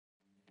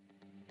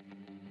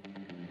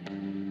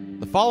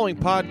The following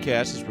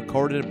podcast is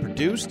recorded and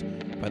produced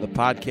by the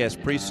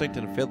Podcast Precinct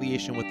in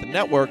affiliation with the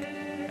network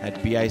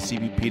at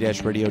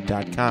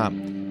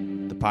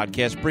bicbp-radio.com. The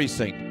Podcast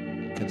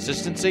Precinct.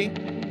 Consistency,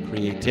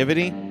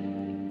 creativity,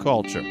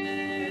 culture.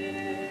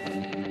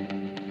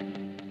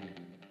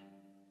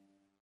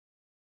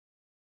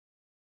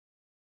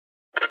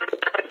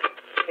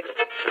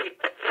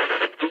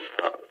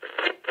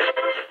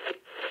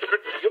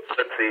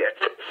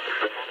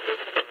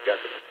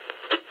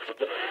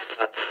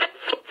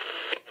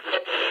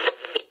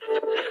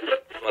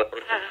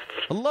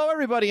 Hello,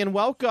 everybody, and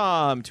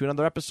welcome to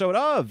another episode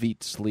of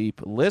Eat, Sleep,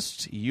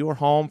 List, your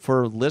home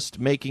for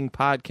list-making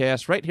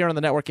podcasts right here on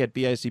the network at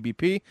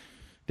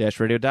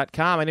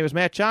bicbp-radio.com. My name is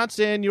Matt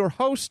Johnson, your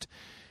host,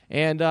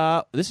 and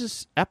this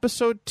is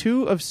episode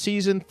 2 of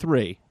Season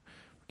 3.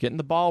 Getting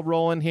the ball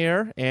rolling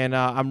here, and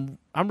I'm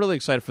really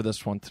excited for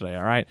this one today,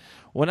 all right?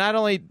 Well, not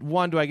only,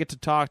 do I get to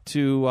talk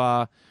to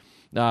a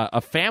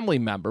family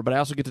member, but I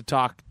also get to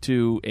talk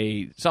to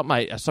a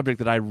subject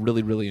that I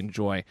really, really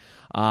enjoy.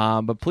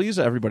 But please,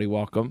 everybody,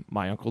 welcome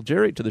my Uncle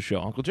Jerry to the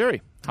show. Uncle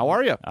Jerry, how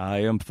are you? I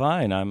am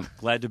fine. I'm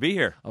glad to be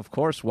here. Of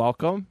course,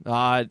 welcome.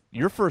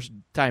 Your first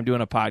time doing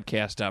a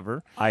podcast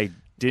ever. I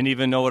didn't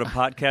even know what a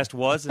podcast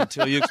was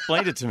until you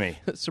explained it to me.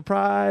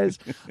 Surprise.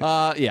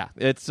 Yeah,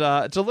 it's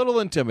a little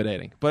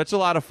intimidating, but it's a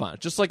lot of fun.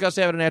 Just like us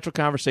having a natural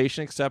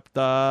conversation, except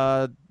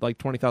like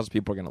 20,000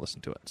 people are going to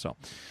listen to it. So,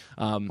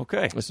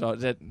 okay. So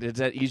does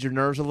that ease your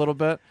nerves a little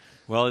bit?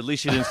 Well, at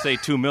least you didn't say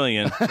 2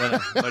 million. Then I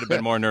might have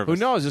been more nervous. Who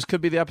knows? This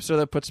could be the episode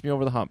that puts me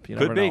over the hump. You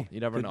never know. You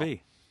never know. Could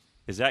be.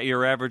 Is that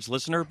your average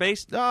listener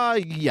base?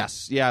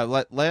 Yes. Yeah.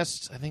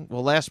 Last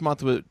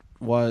month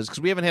was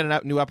because we haven't had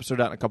a new episode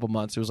out in a couple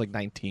months. It was like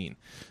 19.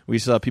 We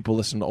still have people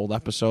listen to old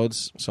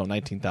episodes, so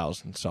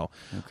 19,000. So,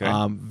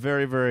 okay.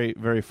 Very, very,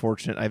 very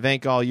fortunate. I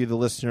thank all you, the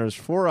listeners,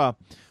 for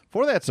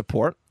that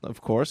support.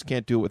 Of course,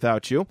 can't do it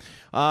without you.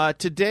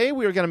 Today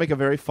we are going to make a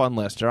very fun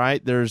list. All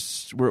right,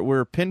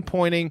 we're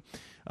pinpointing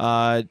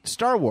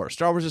Star Wars.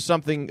 Star Wars is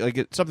something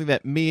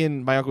that me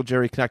and my Uncle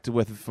Jerry connected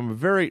with from a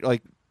very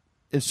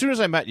as soon as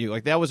I met you.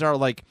 That was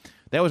our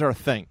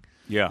thing.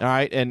 Yeah. All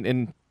right,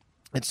 and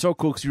it's so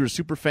cool because you were a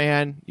super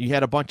fan. You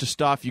had a bunch of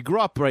stuff. You grew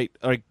up right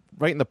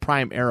in the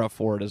prime era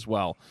for it as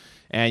well,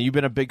 and you've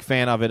been a big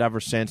fan of it ever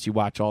since. You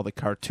watch all the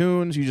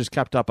cartoons. You just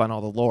kept up on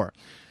all the lore.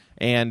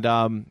 And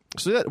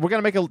so we're going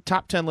to make a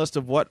top 10 list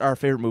of what our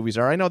favorite movies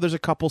are. I know there's a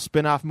couple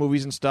spin-off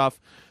movies and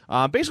stuff.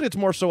 Basically, it's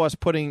more so us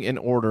putting in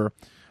order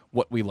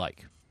what we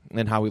like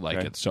and how we like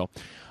it. So,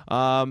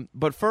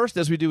 but first,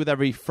 as we do with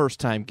every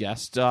first-time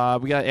guest,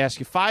 we got to ask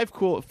you five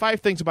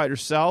things about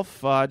yourself.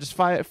 Just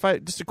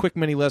a quick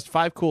mini list.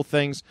 5 cool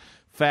things,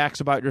 facts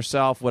about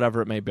yourself,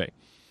 whatever it may be.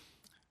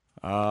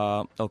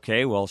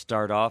 Okay, well,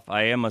 start off.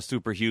 I am a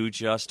super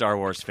huge Star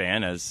Wars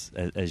fan, as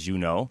you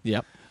know.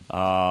 Yep.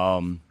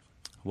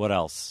 What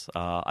else?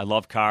 I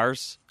love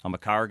cars. I'm a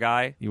car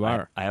guy. You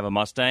are. I have a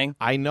Mustang.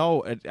 I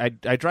know. I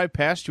drive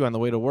past you on the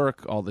way to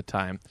work all the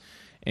time,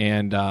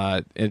 and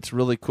it's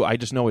really cool. I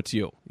just know it's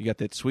you. You got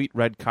that sweet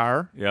red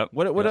car. Yep.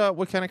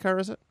 What kind of car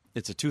is it?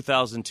 It's a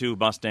 2002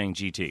 Mustang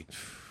GT.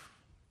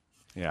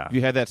 Yeah. Have you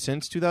had that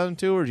since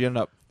 2002, or did you end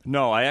up?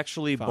 No, I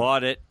actually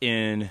bought it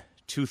in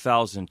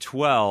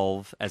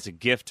 2012 as a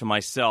gift to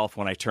myself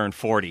when I turned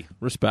 40.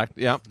 Respect.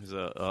 Yeah.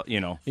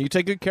 You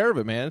take good care of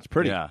it, man. It's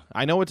pretty. Yeah.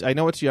 I know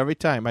it's you every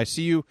time I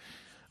see you.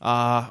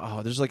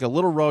 There's like a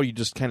little road you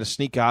just kind of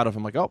sneak out of.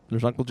 I'm like, oh,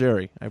 there's Uncle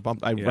Jerry. I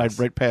ride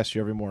right past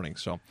you every morning.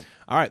 So,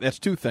 all right, that's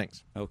 2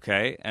 things.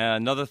 Okay.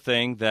 Another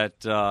thing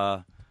that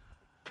I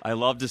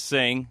love to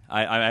sing.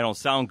 I don't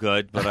sound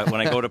good, but when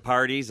I go to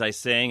parties, I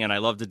sing, and I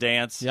love to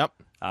dance. Yep.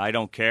 I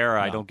don't care.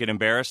 No. I don't get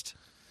embarrassed.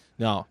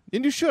 No,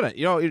 and you shouldn't.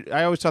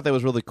 I always thought that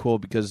was really cool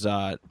because,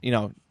 your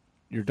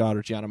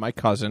daughter Gianna, my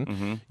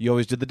cousin, you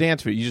always did the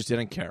dance video. You just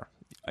didn't care.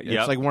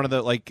 It's like one of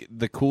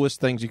the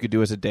coolest things you could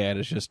do as a dad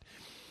is just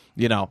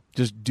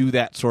do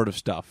that sort of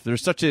stuff.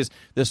 There's such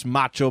this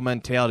macho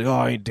mentality. Oh,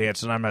 I ain't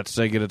dancing. I'm not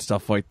singing and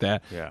stuff like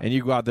that. Yeah. And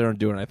you go out there and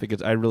do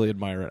it. I really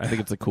admire it. I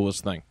think it's the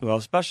coolest thing. Well,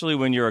 especially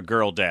when you're a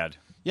girl dad.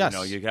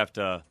 Yes. You have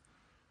to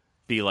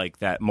be like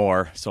that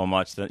more so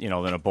much than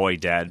a boy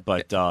dad.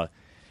 But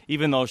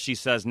even though she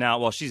says now,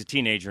 well, she's a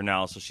teenager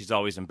now, so she's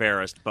always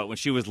embarrassed. But when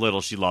she was little,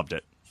 she loved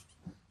it.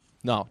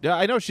 No, yeah,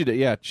 I know she did.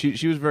 Yeah,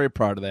 she was very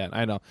proud of that.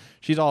 I know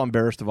she's all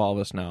embarrassed of all of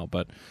us now,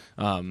 but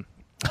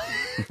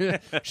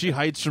she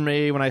hides from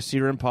me when I see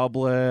her in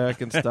public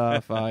and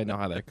stuff. I know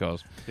how that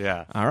goes.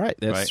 Yeah. All right,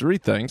 that's right. 3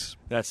 things.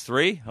 That's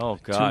 3? Oh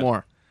God. 2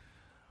 more.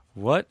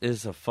 What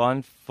is a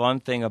fun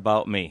thing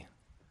about me?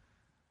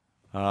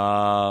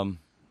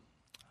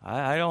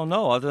 I don't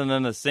know. Other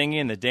than the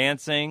singing, the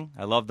dancing,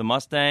 I love the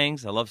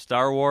Mustangs. I love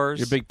Star Wars.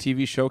 You're a big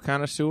TV show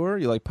connoisseur?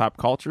 You like pop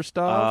culture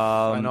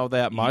stuff? I know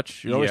that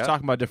much. You're always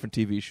talking about different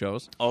TV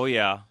shows. Oh,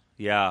 yeah.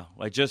 Yeah.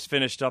 I just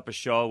finished up a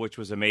show which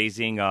was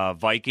amazing,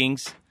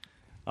 Vikings.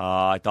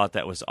 I thought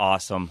that was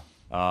awesome.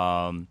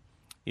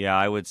 Yeah,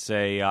 I would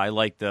say I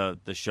like the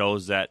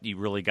shows that you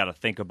really got to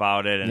think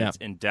about it and it's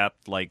in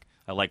depth. Like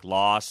I like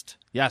Lost.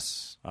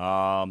 Yes.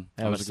 I'm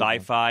a was a good one.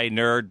 sci-fi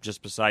nerd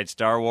just besides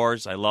Star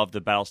Wars. I love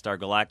the Battlestar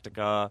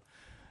Galactica.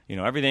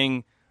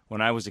 Everything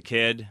when I was a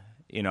kid,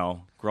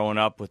 growing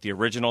up with the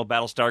original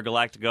Battlestar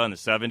Galactica in the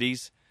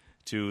 70s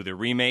to the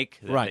remake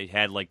that Right. they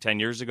had like 10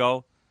 years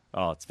ago.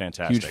 Oh, it's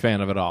fantastic. Huge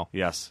fan of it all.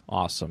 Yes.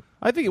 Awesome.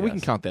 I think we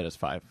can count that as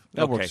 5.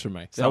 That Okay. works for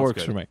me. That Sounds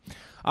works good. for me.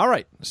 All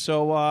right.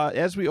 So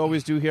as we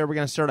always do here, we're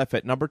going to start off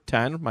at number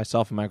 10.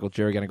 Myself and Michael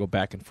Jerry are going to go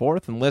back and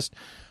forth and list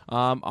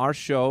our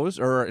shows,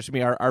 or excuse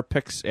me, our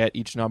picks at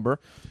each number,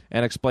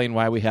 and explain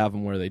why we have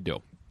them where they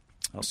do.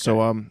 Okay.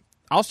 So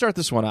I'll start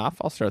this one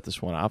off.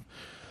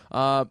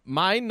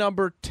 My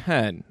number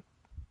 10.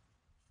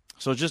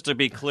 So just to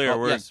be clear,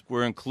 Oh, yes.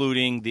 we're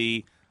including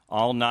the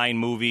all 9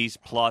 movies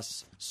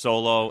plus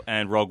Solo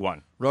and Rogue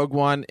One. Rogue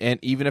One, and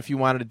even if you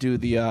wanted to do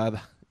the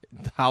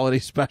holiday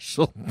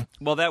special,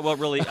 Well,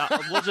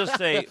 we'll just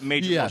say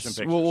major motion yes,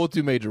 pictures. we'll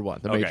do major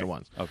ones, the Okay. major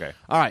ones. Okay.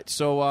 All right,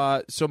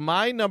 so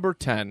my number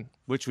 10,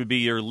 Which would be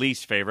your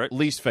least favorite.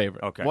 least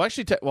favorite. Okay. Well,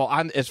 actually,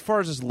 as far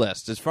as this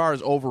list, as far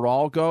as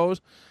overall goes,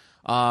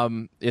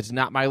 it's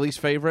not my least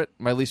favorite.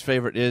 My least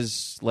favorite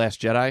is Last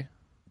Jedi,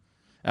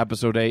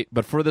 Episode 8.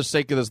 But for the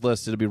sake of this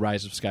list, it'll be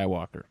Rise of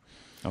Skywalker,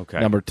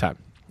 Okay. number 10.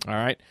 All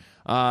right.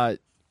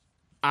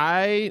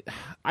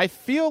 I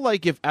feel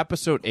like if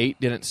Episode 8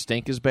 didn't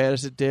stink as bad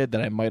as it did,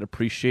 that I might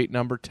appreciate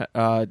number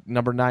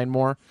 9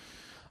 more.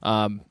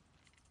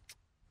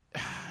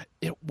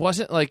 It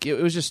wasn't like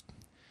it was just.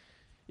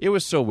 It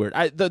was so weird.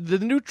 The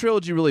new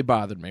trilogy really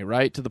bothered me,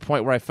 right, to the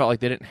point where I felt like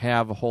they didn't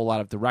have a whole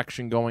lot of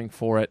direction going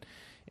for it,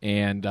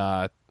 and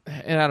I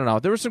don't know.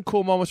 There were some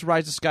cool moments with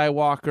Rise of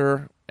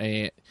Skywalker,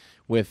 and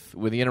with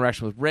the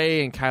interaction with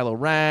Rey and Kylo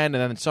Ren, and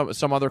then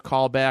some other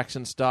callbacks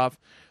and stuff.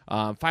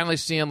 Finally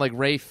seeing like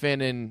Rey,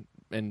 Finn,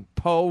 and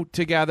Poe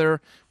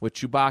together with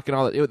Chewbacca and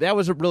all that. That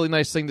was a really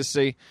nice thing to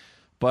see,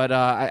 but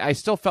I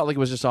still felt like it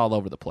was just all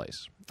over the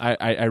place.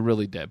 I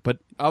really did. But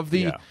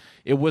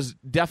it was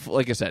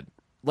definitely, like I said,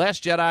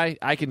 Last Jedi,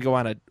 I can go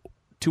on a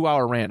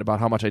 2-hour rant about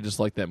how much I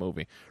disliked that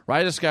movie.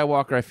 Rise of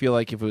Skywalker, I feel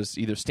like if it was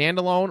either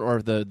standalone or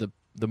if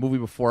the movie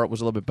before it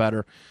was a little bit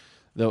better.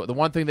 The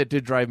one thing that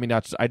did drive me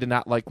nuts, I did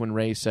not like when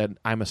Rey said,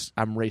 I'm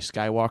Rey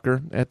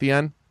Skywalker at the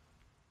end.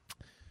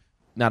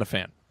 Not a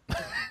fan.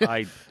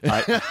 I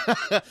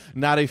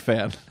Not a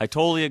fan. I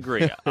totally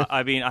agree.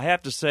 I mean, I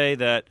have to say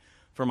that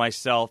for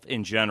myself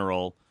in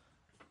general,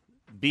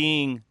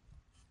 being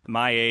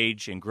my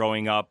age and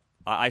growing up,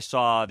 I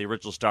saw the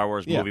original Star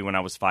Wars movie when I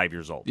was 5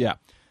 years old. Yeah.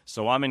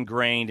 So I'm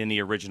ingrained in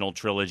the original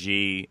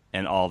trilogy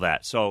and all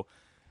that. So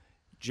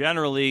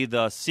generally,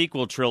 the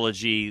sequel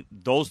trilogy,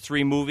 those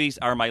 3 movies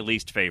are my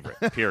least favorite,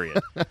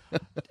 period.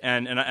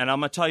 and I'm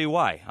going to tell you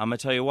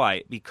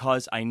why.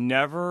 Because I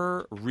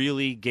never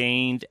really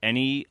gained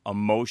any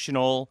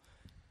emotional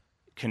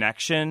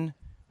connection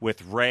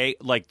with Rey,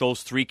 like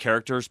those 3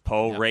 characters,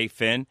 Poe, Rey,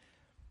 Finn.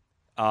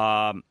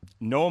 No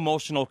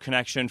emotional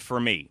connection for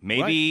me.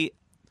 Maybe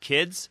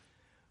kids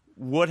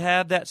would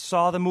have that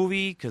saw the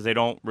movie because they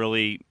don't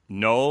really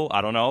know.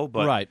 I don't know.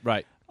 But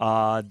Right.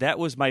 that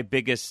was my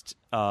biggest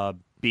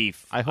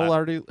beef. I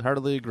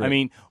wholeheartedly agree. I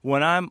mean,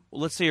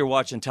 let's say you're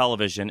watching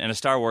television and a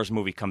Star Wars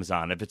movie comes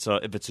on. If it's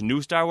a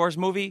new Star Wars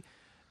movie,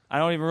 I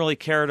don't even really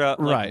care to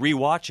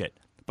rewatch it.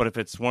 But if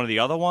it's one of the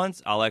other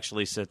ones, I'll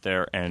actually sit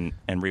there and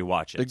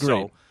rewatch it.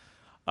 Agreed.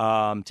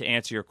 So, to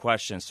answer your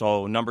question,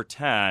 so number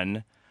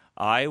 10,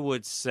 I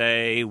would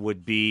say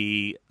would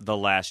be The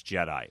Last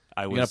Jedi.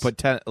 You're going to put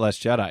 10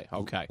 Last Jedi.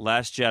 Okay.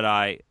 Last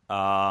Jedi.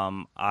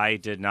 I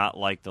did not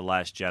like The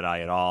Last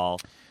Jedi at all.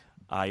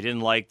 I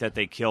didn't like that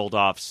they killed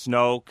off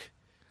Snoke.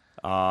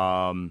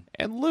 And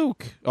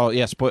Luke. Oh,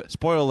 yeah,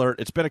 spoiler alert.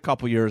 It's been a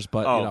couple years,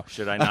 but,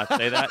 should I not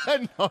say that?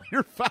 No,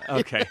 you're fine.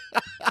 Okay.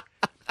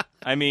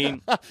 I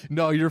mean,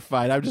 No, you're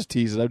fine. I'm just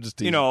teasing.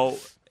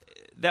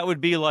 that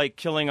would be like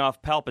killing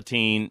off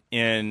Palpatine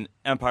in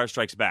Empire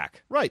Strikes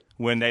Back. Right.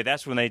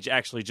 That's when they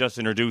actually just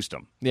introduced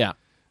him. Yeah.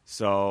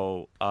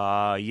 So,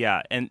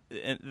 yeah. And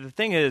the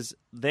thing is,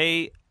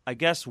 I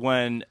guess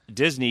when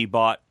Disney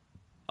bought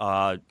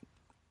Star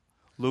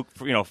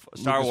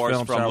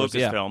Wars from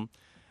Lucasfilm,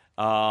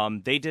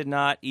 they did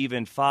not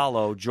even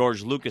follow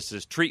George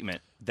Lucas's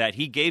treatment that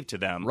he gave to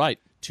them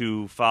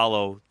to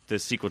follow the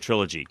sequel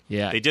trilogy.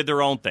 Yeah. They did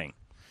their own thing.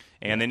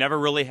 And they never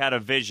really had a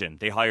vision.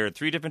 They hired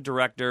 3 different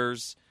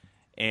directors,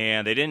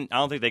 and I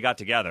don't think they got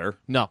together.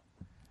 No,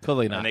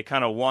 clearly not. And they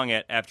kind of wung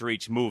it after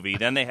each movie.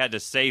 Then they had to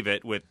save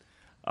it with,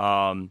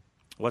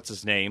 what's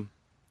his name?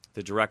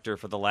 The director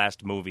for the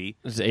last movie.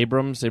 This is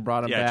Abrams. They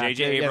brought him back.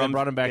 J.J. Abrams. They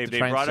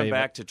brought him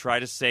back to try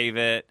to save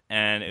it,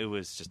 and it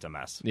was just a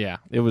mess. Yeah,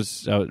 it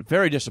was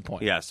very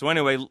disappointing. Yeah, so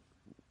anyway,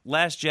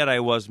 Last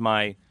Jedi was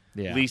my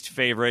least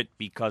favorite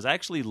because I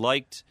actually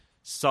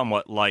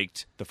somewhat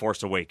liked The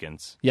Force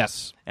Awakens.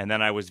 Yes. And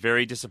then I was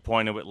very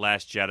disappointed with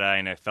Last Jedi,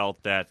 and I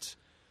felt that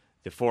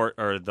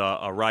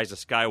Rise of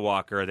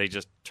Skywalker, they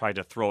just tried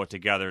to throw it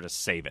together to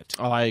save it.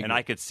 Oh, I agree. And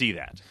I could see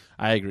that.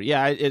 I agree.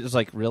 Yeah, it was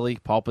like, really,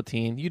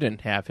 Palpatine? You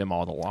didn't have him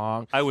all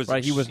along.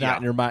 Right? He was not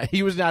in your mind.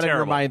 He was not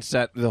Terrible. in your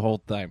mindset the whole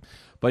time.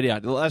 But yeah,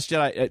 The Last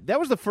Jedi. That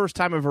was the first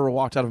time I've ever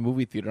walked out of a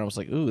movie theater and I was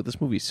like, "Ooh, this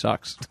movie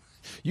sucks."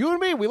 You and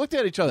me, we looked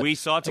at each other. We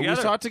saw it together.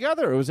 We saw it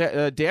together. It was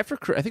day after.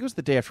 I think it was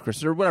the day after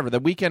Christmas or whatever, the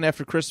weekend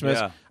after Christmas.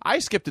 Yeah. I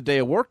skipped a day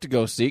of work to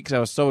go see because I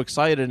was so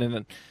excited, and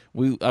then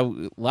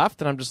I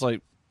left, and I'm just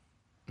like,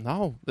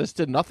 "No, this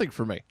did nothing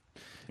for me."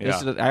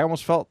 Yeah. I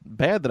almost felt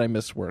bad that I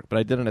missed work, but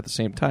I didn't at the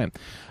same time.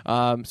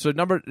 So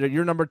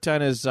your number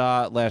 10 is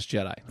Last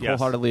Jedi. Yes.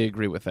 Wholeheartedly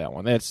agree with that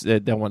one.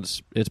 That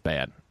one's it's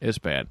bad. It's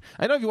bad.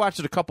 I know you watched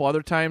it a couple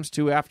other times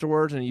too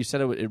afterwards, and you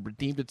said it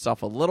redeemed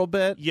itself a little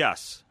bit.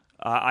 Yes.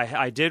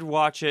 I did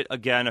watch it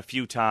again a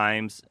few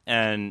times,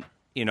 and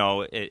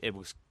it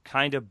was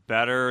kind of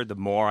better the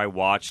more I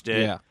watched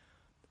it. Yeah.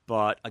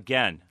 But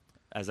again,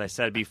 as I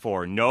said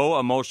before, no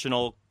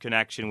emotional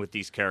connection with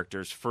these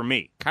characters for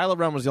me. Kylo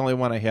Ren was the only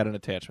one I had an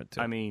attachment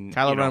to. I mean,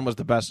 Kylo Ren was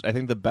the best. I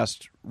think the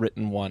best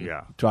written one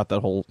throughout the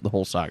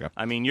whole saga.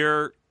 I mean,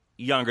 you're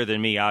younger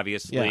than me,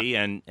 obviously,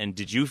 and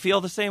did you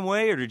feel the same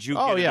way, or did you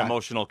get an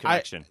emotional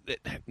connection?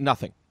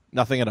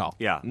 Nothing at all.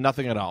 Yeah,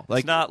 nothing at all.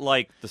 It's not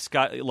like the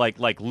sky,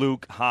 like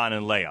Luke, Han,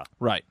 and Leia.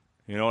 Right.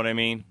 You know what I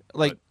mean?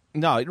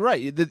 No,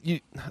 right.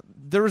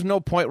 There was no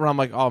point where I'm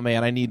like, oh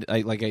man,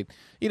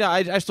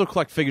 I still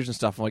collect figures and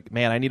stuff. I'm like,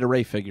 man, I need a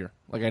Rey figure.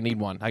 Like, I need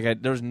one.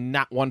 There's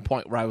not one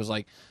point where I was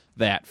like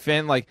that.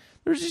 Finn, like,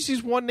 there's just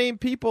these one name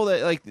people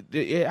that like,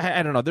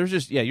 I don't know. There's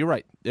just, you're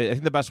right. I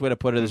think the best way to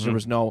put it is there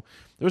was no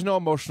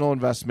emotional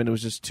investment. It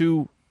was just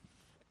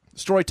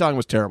storytelling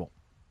was terrible,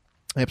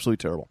 absolutely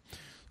terrible.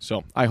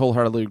 So I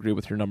wholeheartedly agree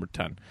with your number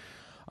 10.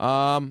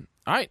 All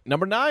right,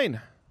 number 9.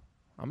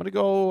 I'm gonna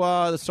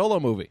go the Solo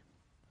movie.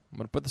 I'm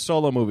going to put the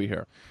Solo movie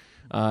here.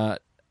 I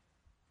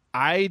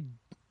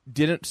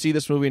didn't see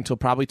this movie until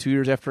probably 2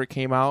 years after it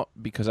came out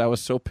because I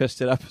was so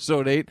pissed at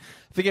Episode 8.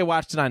 I think I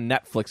watched it on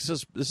Netflix.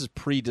 This is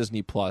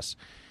pre-Disney Plus.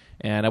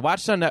 And I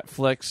watched it on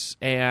Netflix,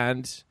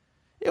 and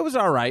it was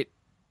all right.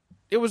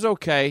 It was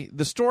okay.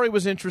 The story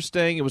was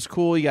interesting. It was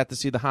cool. You got to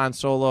see the Han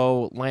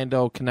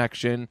Solo-Lando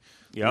connection,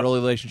 the early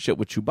relationship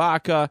with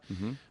Chewbacca.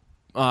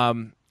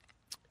 And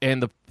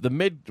the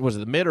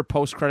mid or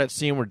post-credit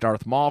scene where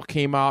Darth Maul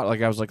came out,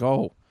 like I was like,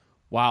 oh,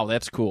 wow,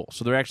 that's cool.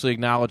 So they're actually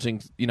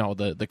acknowledging,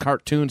 the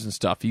cartoons and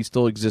stuff. He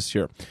still exists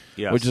here,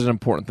 which is an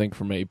important thing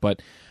for me.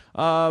 But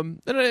and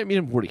I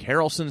mean, Woody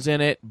Harrelson's in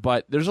it,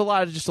 but there's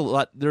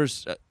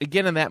there's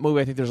again in that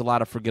movie, I think there's a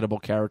lot of forgettable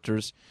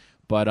characters.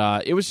 But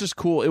it was just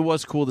cool. It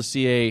was cool to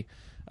see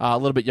a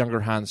little bit younger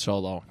Han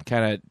Solo,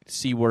 kind of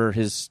see where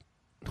his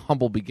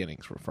humble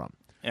beginnings were from.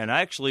 And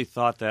I actually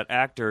thought that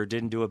actor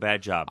didn't do a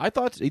bad job. I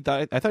thought he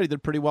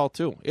did pretty well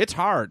too. It's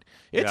hard.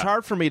 It's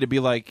hard for me to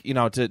be like,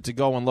 to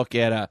go and look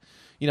at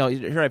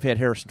here I've had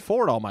Harrison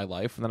Ford all my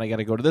life, and then I got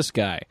to go to this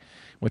guy,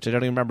 which I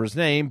don't even remember his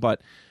name,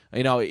 but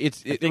it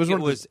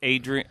was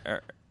Adrian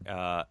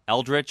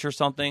Eldritch or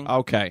something.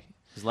 Okay,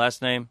 his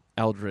last name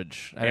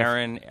Eldridge,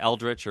 Aaron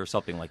Eldritch or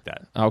something like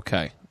that.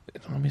 Okay,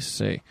 let me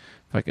see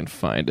if I can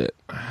find it.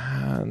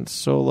 Han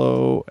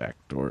Solo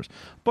actors,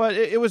 but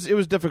it was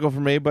difficult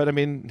for me. But I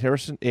mean,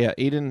 Harrison,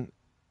 Aiden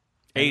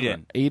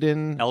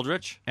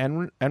Eldritch,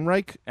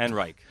 Enrique.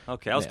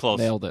 Okay, I was close.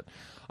 Nailed it.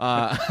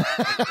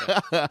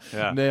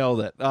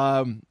 Nailed it.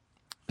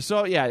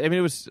 So yeah, I mean,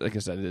 it was, like I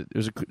said, it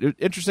was an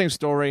interesting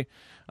story.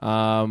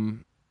 A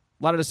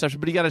lot of deception,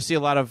 but you got to see a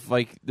lot of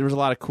there was a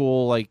lot of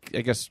cool I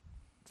guess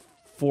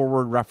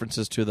forward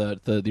references to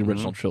the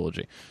original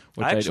trilogy.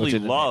 Which I actually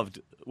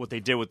loved what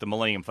they did with the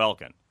Millennium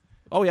Falcon.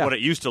 Oh yeah, what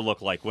it used to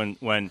look like when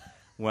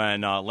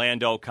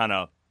Lando kind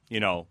of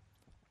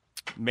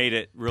made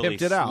it really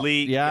pimped it out.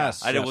 Sleek.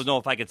 Yes, I didn't know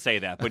if I could say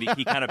that, but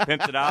he kind of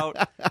pimped it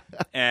out,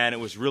 and it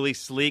was really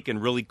sleek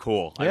and really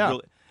cool. Yeah.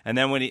 And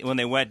then when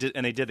they went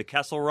and they did the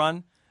Kessel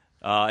Run,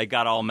 it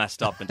got all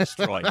messed up and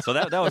destroyed. So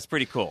that was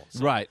pretty cool.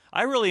 So right.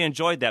 I really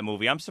enjoyed that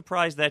movie. I'm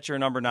surprised that's your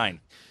number 9.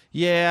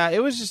 Yeah,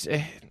 it was just.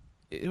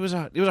 It was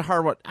a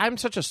hard one. I'm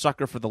such a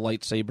sucker for the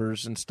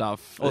lightsabers and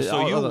stuff. Oh,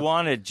 so you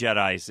wanted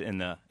Jedis in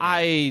the?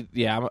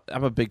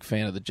 I'm a big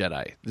fan of the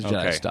Jedi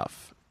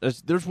stuff.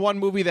 There's one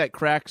movie that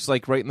cracks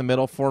right in the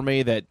middle for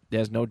me that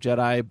has no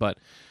Jedi, but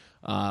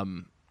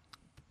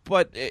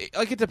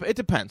it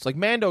depends. Like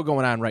Mando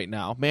going on right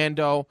now.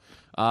 Mando,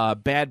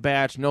 Bad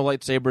Batch, no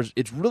lightsabers.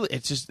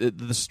 It's just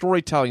the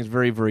storytelling is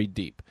very, very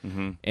deep,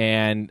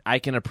 and I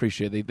can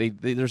appreciate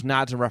it. There's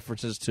nods and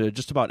references to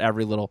just about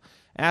every little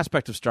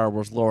aspect of Star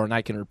Wars lore, and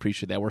I can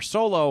appreciate that. Where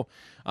Solo,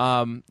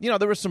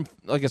 there was some,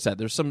 like I said,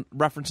 there's some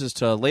references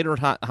to later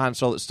Han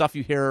Solo stuff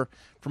you hear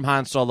from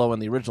Han Solo in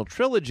the original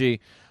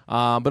trilogy,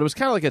 but it was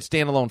kind of like a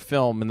standalone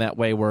film in that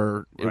way,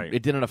 where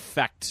it didn't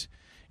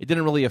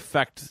really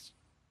affect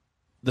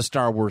the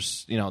Star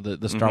Wars,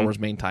 the Star Wars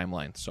main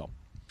timeline. So,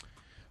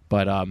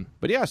 but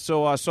yeah,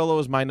 so Solo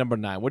is my number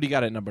 9. What do you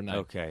got at number 9?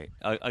 Okay,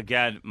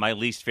 again, my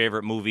least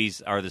favorite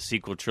movies are the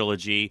sequel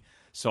trilogy.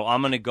 So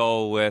I'm going to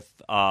go with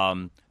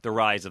The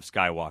Rise of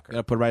Skywalker.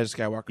 Gonna put Rise of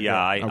Skywalker.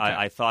 Yeah, Okay.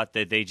 I thought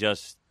that they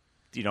just,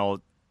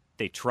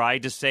 they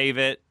tried to save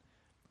it.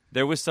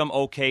 There was some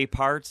okay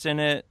parts in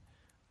it,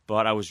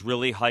 but I was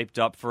really hyped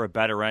up for a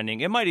better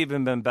ending. It might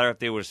even been better if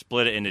they would have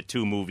split it into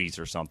 2 movies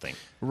or something.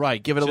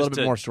 Right, give it a little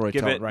bit more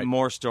storytelling. Give it right.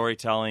 more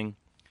storytelling.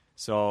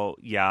 So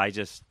yeah, I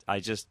just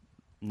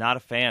not a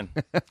fan.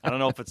 I don't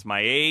know if it's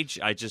my age.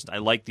 I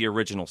like the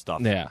original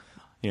stuff. Yeah.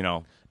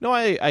 No,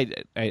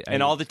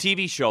 and all the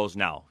TV shows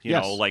now. You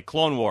Yes. know, like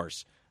Clone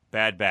Wars,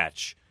 Bad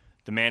Batch,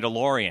 The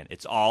Mandalorian.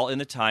 It's all in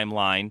the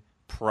timeline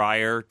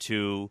prior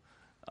to,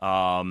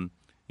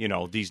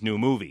 these new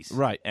movies.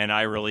 Right. And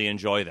I really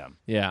enjoy them.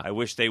 Yeah. I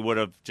wish they would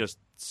have just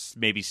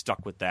maybe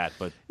stuck with that,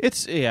 but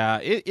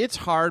it's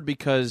hard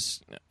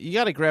because you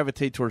got to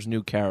gravitate towards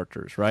new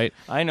characters, right?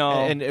 I know.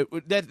 And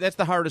that's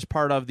the hardest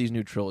part of these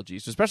new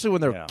trilogies, especially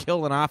when they're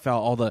killing off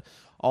all the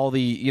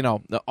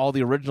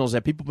originals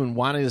that people have been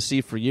wanting to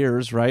see for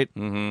years, right?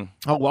 Mm-hmm.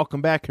 Oh,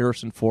 welcome back,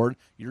 Harrison Ford.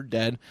 You're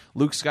dead.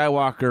 Luke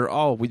Skywalker.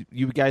 Oh,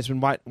 you guys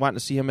been wanting to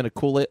see him in a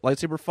cool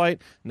lightsaber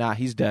fight? Nah,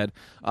 he's dead.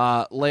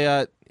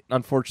 Leia,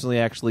 unfortunately,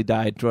 actually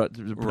died throughout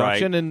the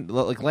production, and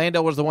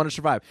Lando was the one to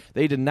survive.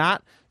 They did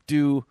not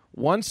do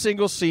one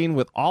single scene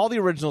with all the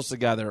originals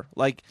together.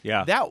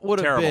 That would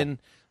have been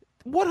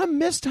what a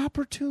missed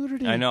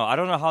opportunity. I know. I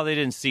don't know how they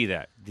didn't see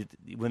that.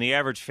 When the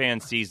average fan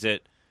sees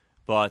it,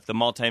 but the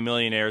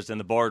multimillionaires in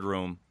the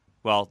boardroom,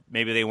 well,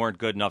 maybe they weren't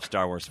good enough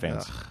Star Wars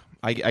fans.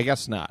 I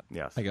guess not.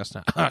 Yes. I guess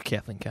not.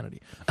 Kathleen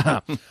Kennedy.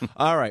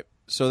 All right.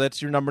 So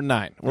that's your number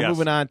 9. We're Yes.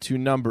 moving on to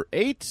number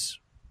 8.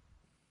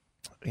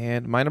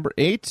 And my number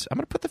 8, I'm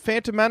going to put the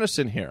Phantom Menace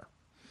in here.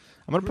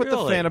 I'm going to put the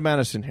Really? Phantom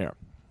Menace in here.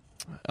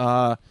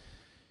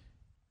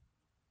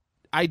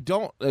 I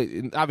don't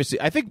obviously.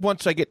 I think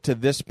once I get to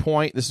this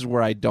point, this is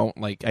where I don't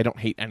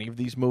hate any of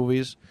these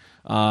movies.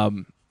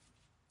 But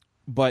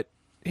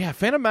yeah,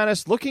 Phantom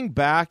Menace. Looking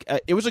back,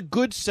 it was a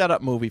good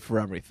setup movie for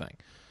everything.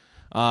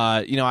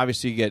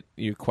 Obviously you get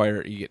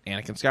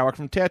Anakin Skywalker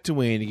from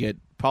Tatooine, you get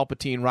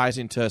Palpatine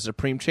rising to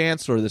Supreme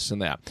Chancellor, this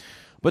and that.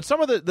 But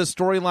some of the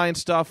storyline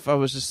stuff, I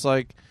was just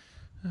like,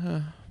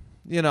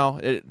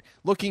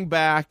 looking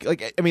back,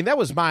 that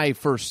was my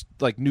first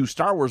new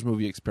Star Wars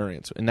movie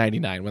experience in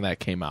 '99 when that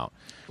came out.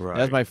 Right.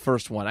 That was my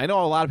first one. I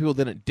know a lot of people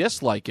didn't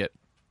dislike it,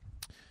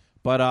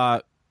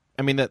 but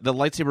the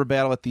lightsaber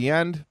battle at the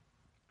end,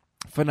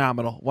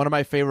 phenomenal. One of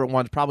my favorite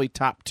ones, probably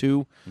top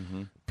 2.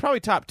 Mm-hmm. Probably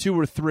top 2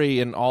 or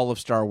 3 in all of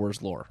Star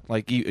Wars lore,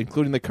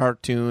 including the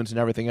cartoons and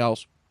everything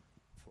else.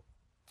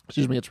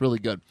 Excuse me, it's really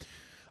good.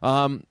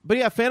 But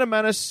yeah, Phantom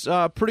Menace,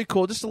 pretty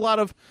cool. Just a lot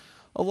of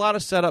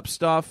setup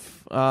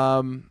stuff. It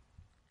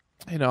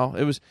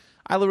was.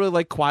 I really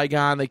like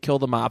Qui-Gon. They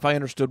killed him off. I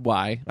understood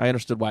why.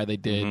 They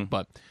did,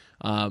 but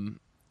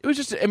it was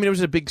just. It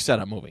was a big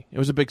setup movie. It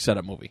was a big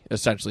setup movie.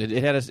 Essentially,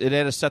 it had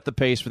to set the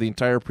pace for the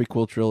entire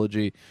prequel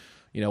trilogy.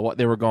 What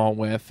they were going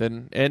with,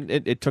 and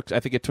it took. I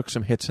think it took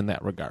some hits in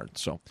that regard.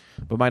 So,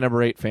 but my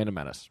number 8, Phantom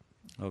Menace.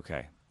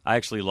 Okay. I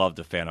actually love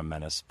the Phantom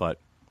Menace, but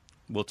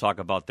we'll talk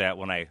about that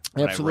when I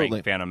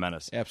rank Phantom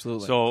Menace.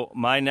 Absolutely. So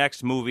my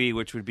next movie,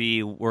 which would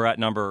be, we're at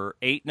number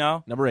 8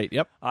 now. Number 8.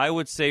 Yep. I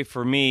would say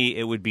for me,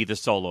 it would be the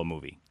Solo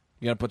movie.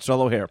 You're gonna put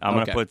Solo here. I'm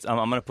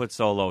gonna put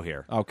Solo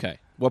here. Okay.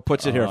 What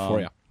puts it here for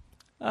you?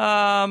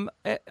 I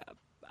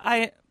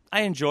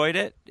enjoyed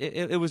it.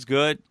 It was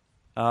good.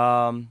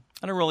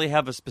 I don't really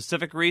have a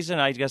specific reason.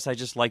 I guess I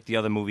just like the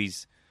other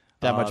movies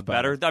that much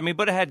better.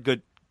 But it had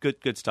good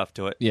stuff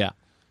to it. Yeah.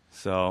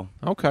 So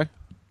okay.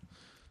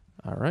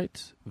 All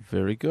right.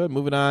 Very good.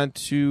 Moving on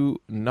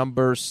to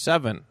number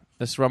 7.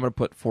 This is where I'm going to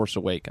put Force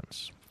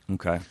Awakens.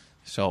 Okay.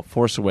 So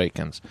Force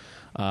Awakens.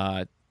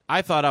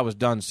 I thought I was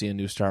done seeing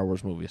new Star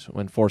Wars movies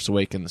when Force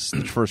Awakens,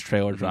 the first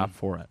trailer dropped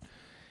for it,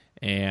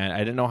 and I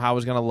didn't know how it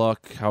was going to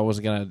look, how it was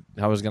going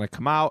to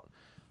come out,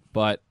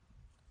 but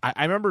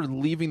I remember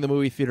leaving the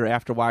movie theater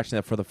after watching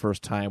that for the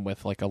first time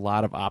with a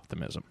lot of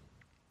optimism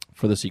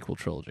for the sequel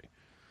trilogy.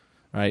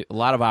 Right, a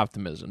lot of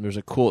optimism. There's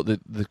a cool,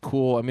 the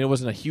cool. It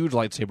wasn't a huge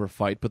lightsaber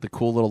fight, but the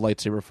cool little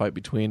lightsaber fight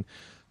between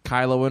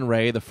Kylo and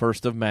Rey, the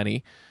first of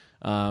many.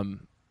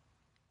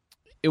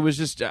 It was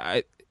just.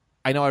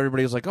 I know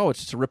everybody was like, "Oh, it's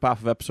just a ripoff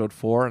of Episode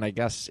 4," and I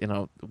guess in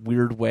a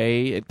weird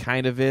way it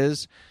kind of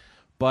is.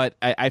 But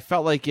I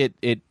felt like it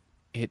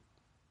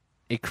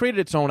created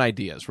its own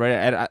ideas,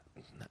 right?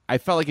 I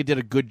felt like it did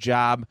a good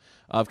job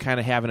of kind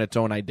of having its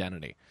own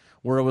identity,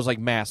 where it was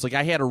mass.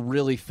 I had to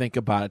really think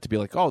about it to be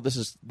like, oh, this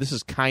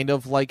is kind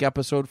of like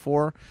Episode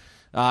 4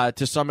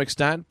 to some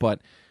extent.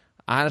 But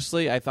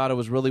honestly, I thought it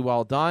was really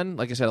well done.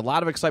 Like I said, a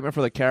lot of excitement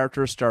for the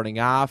characters starting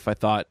off. I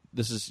thought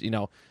this is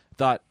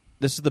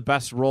the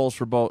best roles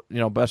for both,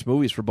 best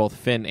movies for both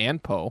Finn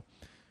and Poe.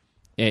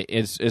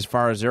 As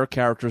far as their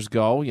characters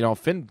go,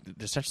 Finn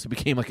essentially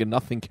became a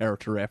nothing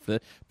character after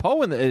that.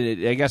 Poe and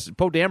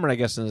Poe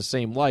Dameron, in the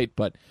same light,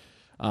 but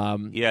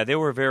yeah, they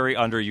were very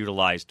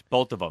underutilized,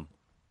 both of them,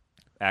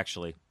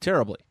 actually.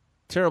 Terribly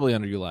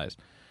underutilized.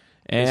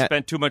 And they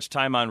spent too much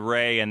time on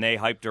Rey, and they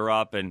hyped her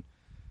up, and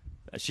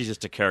She's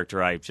just a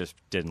character I just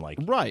didn't like.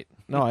 Right.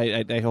 No,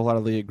 I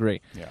wholeheartedly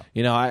agree. Yeah.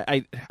 You know,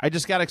 I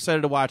just got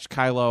excited to watch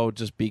Kylo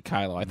just beat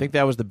Kylo. I think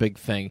that was the big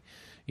thing.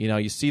 You know,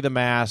 you see the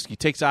mask, he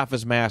takes off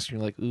his mask, and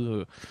you're like,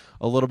 ooh,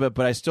 a little bit.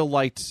 But I still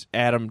liked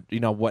Adam, you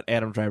know, what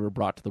Adam Driver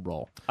brought to the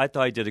role. I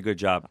thought he did a good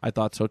job. I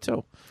thought so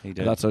too. He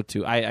did. I thought so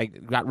too. I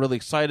got really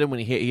excited when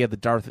he had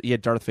Darth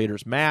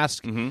Vader's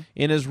mask in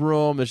his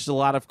room. There's just a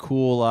lot of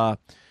cool,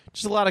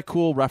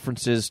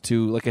 references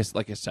to like I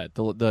said,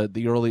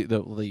 the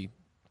early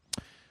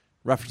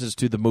references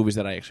to the movies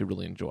that I actually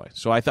really enjoy.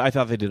 So I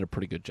thought they did a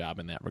pretty good job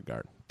in that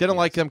regard. Didn't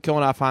like them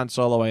killing off Han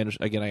Solo. I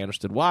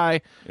understood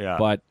why. Yeah.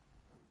 But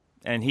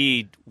and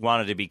he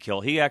wanted to be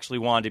killed. He actually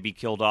wanted to be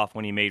killed off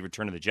when he made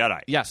Return of the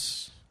Jedi.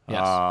 yes.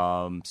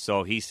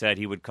 So he said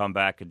he would come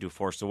back and do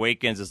Force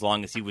Awakens as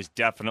long as he was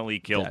definitely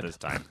killed Dead. this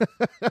time.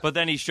 But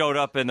then he showed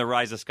up in The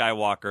Rise of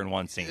Skywalker in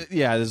one scene.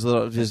 Yeah, there's a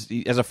little just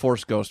as a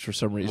Force ghost for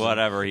some reason.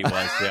 Whatever he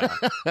was,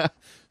 yeah.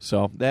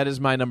 So that is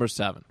my number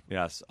 7.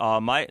 Yes.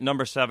 My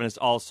number 7 is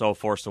also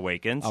Force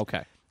Awakens.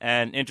 Okay.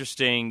 And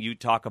interesting, you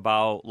talk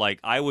about, like,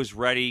 I was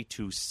ready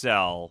to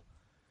start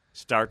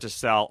to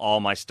sell all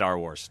my Star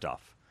Wars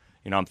stuff.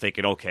 You know, I'm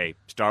thinking, okay,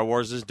 Star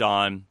Wars is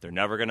done. They're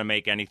never going to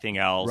make anything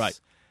else. Right.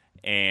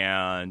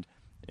 And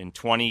in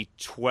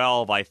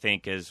 2012, I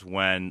think, is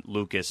when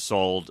Lucas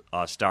sold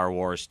Star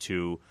Wars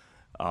to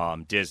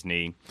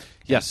Disney.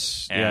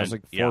 Yes. And, yeah, it was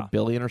like $4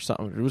 billion or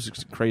something. It was a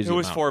crazy It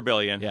was amount. $4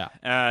 billion. Yeah.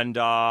 And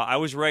I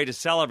was ready to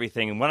sell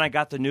everything. And when I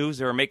got the news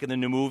they were making the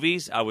new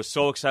movies, I was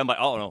so excited. I'm like,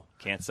 oh, no,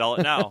 can't sell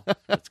it now.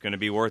 It's going to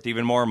be worth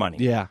even more money.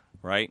 Yeah.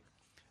 Right?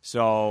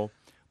 So,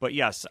 but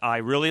yes, I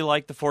really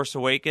liked The Force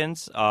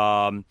Awakens.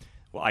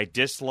 Well, I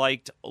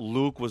disliked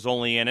Luke was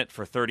only in it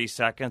for 30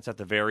 seconds at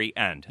the very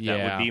end. Yeah.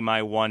 That would be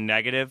my one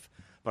negative.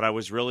 But I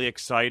was really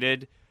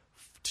excited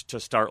to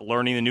start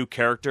learning the new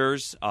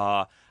characters.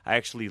 I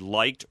actually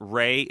liked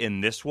Rey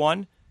in this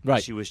one.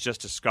 Right. She was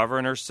just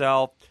discovering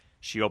herself.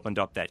 She opened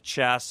up that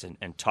chest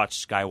and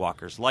touched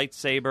Skywalker's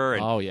lightsaber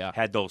and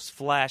had those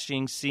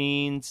flashing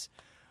scenes.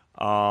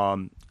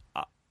 As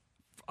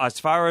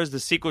far as the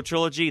sequel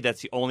trilogy,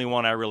 that's the only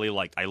one I really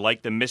liked. I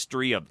liked the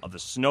mystery of the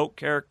Snoke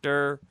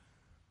character.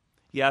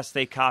 Yes,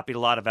 they copied a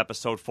lot of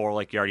Episode 4,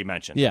 like you already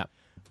mentioned. Yeah.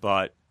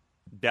 But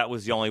that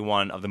was the only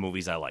one of the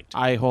movies I liked.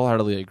 I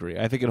wholeheartedly agree.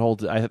 I think it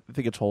holds. I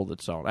think it's hold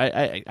its own.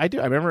 I do.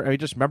 I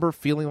just remember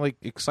feeling like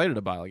excited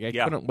about it. Like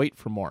I couldn't wait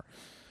for more.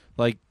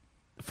 Like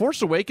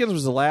Force Awakens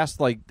was the last.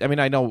 Like I mean,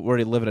 I know we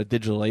already live in a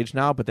digital age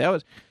now, but that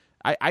was.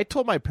 I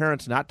told my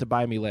parents not to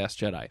buy me Last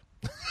Jedi.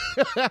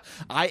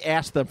 I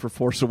asked them for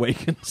Force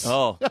Awakens.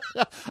 Oh.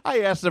 I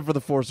asked them for the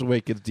Force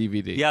Awakens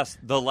DVD. Yes,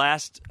 the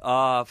last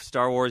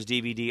Star Wars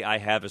DVD I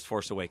have is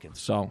Force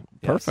Awakens. So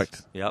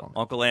perfect. Yep,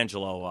 Uncle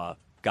Angelo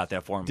got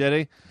that for me. Did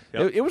he?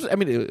 Yep. It was. I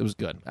mean, it was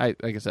good.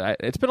 Like I said,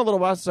 it's been a little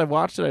while since I've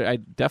watched it. I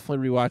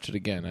definitely rewatch it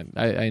again.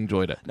 I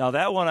enjoyed it. Now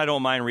that one I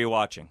don't mind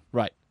rewatching.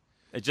 Right.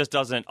 It just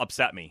doesn't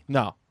upset me.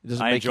 No, it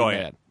doesn't I make enjoy you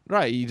it. mad.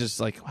 Right. You just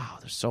like, wow,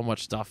 there's so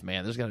much stuff,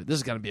 man. This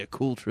is gonna be a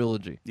cool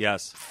trilogy.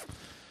 Yes.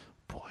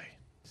 Boy,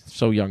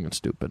 so young and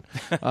stupid.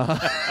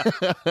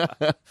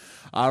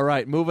 All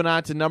right, moving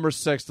on to number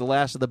 6, the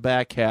last of the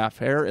back half.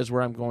 Here is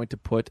where I'm going to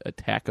put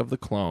Attack of the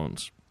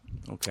Clones.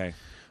 Okay.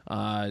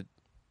 I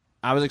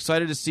was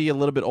excited to see a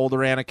little bit older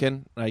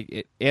Anakin.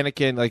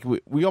 Anakin, like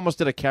we almost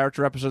did a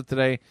character episode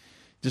today.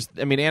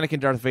 Anakin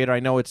Darth Vader. I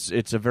know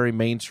it's a very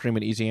mainstream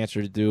and easy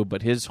answer to do,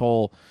 but his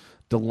whole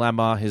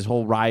dilemma, his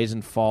whole rise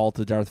and fall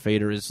to Darth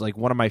Vader is like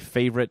one of my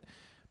favorite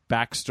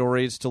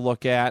backstories to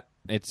look at.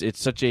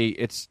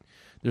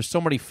 There's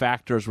so many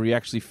factors where you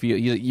actually feel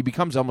he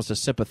becomes almost a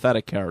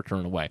sympathetic character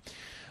in a way.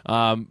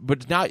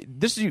 But now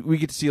we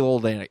get to see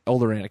older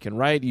Anakin,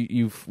 right?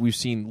 We've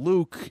seen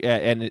Luke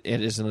and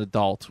as an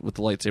adult with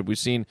the lightsaber. We've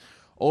seen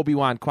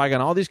Obi-Wan, Qui-Gon,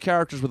 all these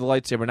characters with the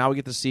lightsaber. Now we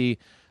get to see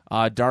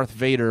Darth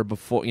Vader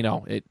before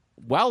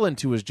well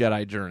into his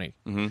Jedi journey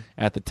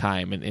at the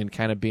time, and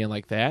kind of being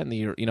like that, and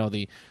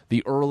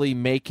the early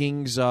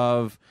makings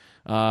of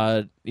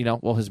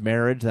his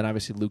marriage, then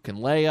obviously Luke and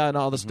Leia and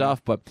all the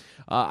stuff. But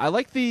I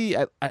like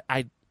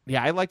I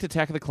liked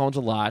Attack of the Clones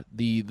a lot.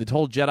 The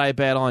whole Jedi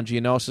battle on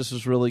Geonosis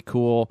was really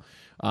cool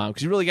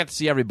because you really get to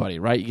see everybody,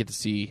 right? You get to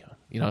see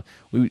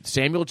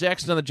Samuel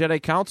Jackson on the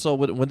Jedi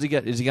Council.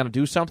 Is he going to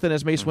do something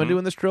as Mace Windu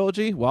in this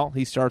trilogy? Well,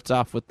 he starts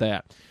off with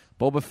that.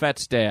 Boba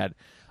Fett's dad.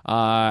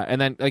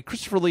 And then like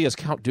Christopher Lee as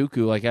Count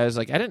Dooku, like I was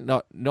like I didn't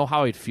know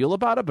how I'd feel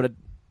about it, but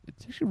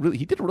it's actually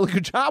he did a really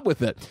good job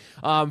with it.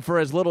 For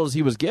as little as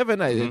he was given,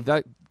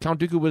 that Count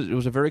Dooku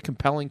was a very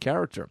compelling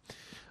character.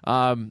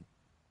 And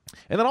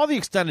then all the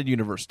extended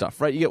universe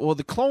stuff, right? You get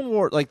the Clone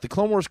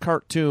Wars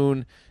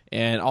cartoon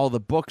and all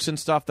the books and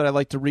stuff that I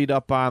like to read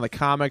up on, the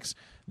comics.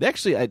 They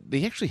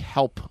actually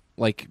help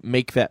like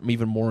make that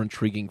even more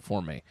intriguing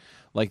for me,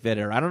 like that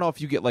era. I don't know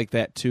if you get like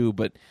that too,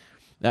 but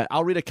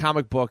I'll read a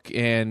comic book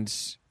and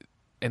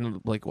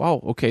like,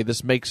 wow, okay,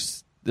 this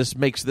makes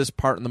this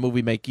part in the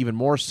movie make even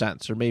more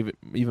sense or maybe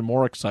even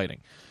more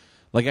exciting.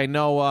 Like I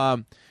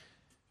know,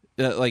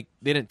 like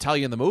they didn't tell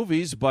you in the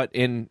movies, but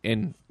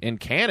in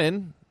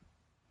canon,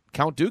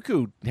 Count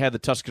Dooku had the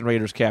Tusken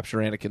Raiders capture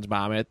Anakin's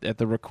mom at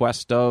the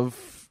request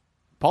of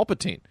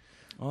Palpatine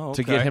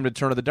to get him to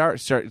turn to the dark,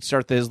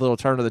 start his little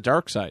turn to the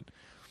dark side.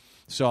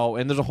 So,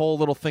 and there's a whole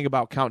little thing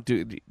about Count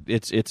Dooku.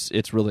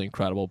 It's really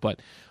incredible. But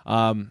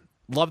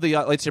love the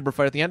lightsaber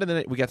fight at the end, and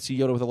then we got to see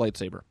Yoda with a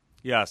lightsaber.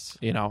 Yes,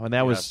 and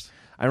that was.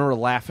 I remember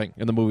laughing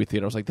in the movie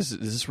theater. I was like, "Is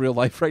this real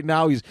life right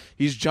now?"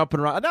 He's jumping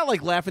around, not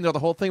like laughing throughout the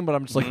whole thing, but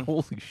I'm just like,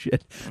 "Holy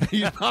shit!"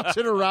 He's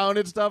bouncing around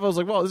and stuff. I was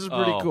like, "Well, this is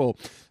pretty cool."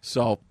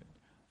 So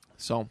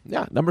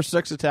yeah, number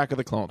 6, Attack of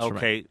the Clones.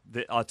 Okay,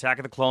 the Attack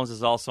of the Clones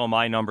is also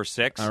my number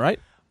 6. All right.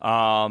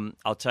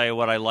 I'll tell you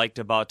what I liked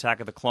about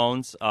Attack of the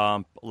Clones.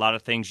 A lot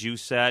of things you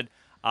said.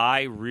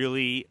 I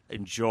really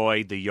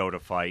enjoyed the Yoda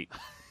fight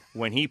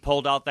when he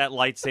pulled out that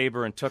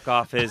lightsaber and took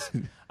off his.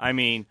 I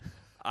mean.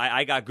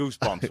 I got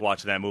goosebumps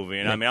watching that movie,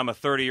 and I mean, I'm a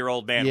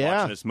 30-year-old man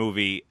watching this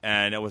movie,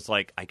 and it was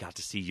like I got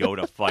to see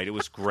Yoda fight. It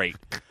was great.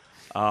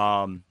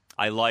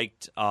 I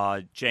liked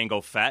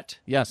Jango Fett.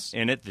 Yes,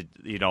 in it,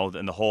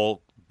 and the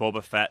whole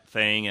Boba Fett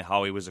thing, and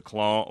how he was a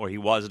clone, or he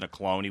wasn't a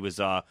clone. He was,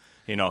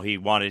 he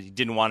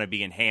didn't want to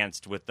be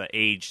enhanced with the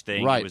age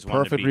thing. Right, he was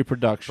perfect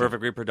reproduction.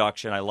 Perfect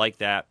reproduction. I like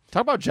that.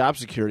 Talk about job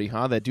security,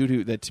 huh? That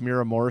dude, that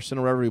Tamira Morrison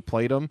or whoever who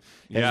played him,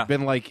 has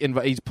been like,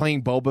 he's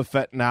playing Boba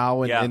Fett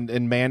now,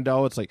 and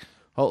Mando. It's like.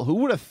 Oh, who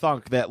would have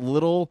thunk that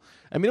little?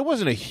 I mean, it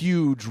wasn't a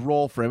huge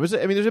role for him.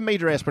 There's a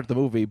major aspect of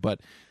the movie,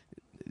 but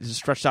it's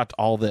stretched out to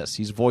all this.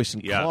 He's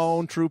voicing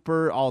Clone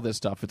Trooper, all this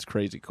stuff. It's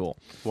crazy cool.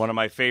 One of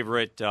my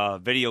favorite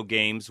video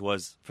games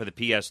was for the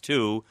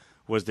PS2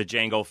 was the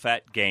Jango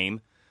Fett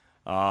game.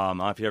 I don't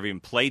know if you ever even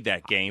played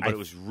that game, but it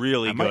was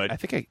really good. I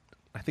think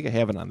I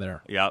have it on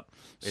there. Yep.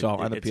 So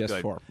on the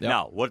PS4. Good. Yep.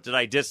 Now, what did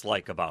I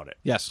dislike about it?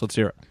 Yes, let's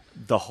hear it.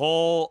 The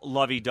whole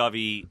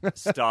lovey-dovey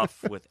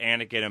stuff with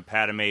Anakin and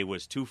Padme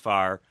was too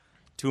far,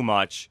 too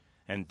much,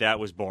 and that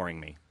was boring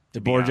me.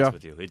 To be honest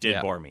with you, it did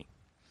bore me.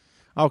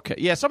 Okay,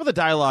 yeah, some of the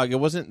dialogue that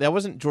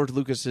wasn't George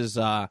Lucas's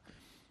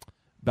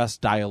best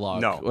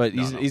dialogue. No,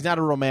 he's not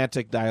a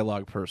romantic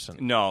dialogue person.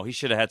 No, he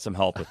should have had some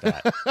help with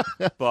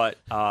that. But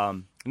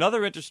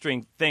another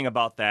interesting thing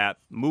about that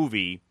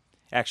movie,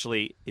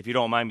 actually, if you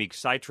don't mind me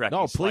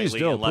sidetracking slightly,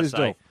 please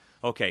do.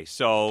 Okay,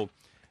 so.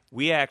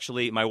 We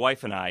actually, my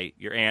wife and I,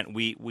 your aunt,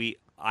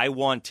 I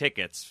won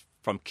tickets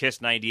from KISS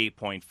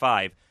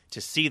 98.5 to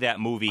see that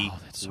movie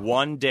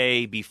one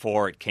day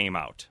before it came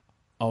out.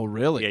 Oh,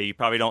 really? Yeah, you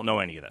probably don't know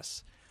any of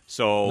this.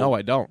 So no,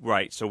 I don't.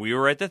 Right. So we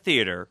were at the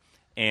theater,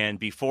 and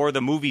before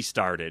the movie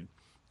started,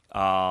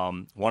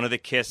 one of the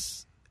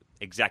KISS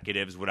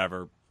executives,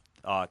 whatever,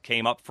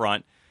 came up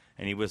front,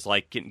 and he was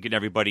like getting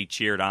everybody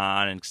cheered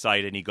on and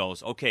excited. And he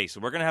goes, "Okay, so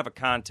we're going to have a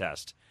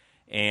contest,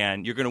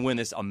 and you're going to win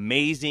this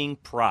amazing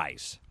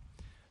prize."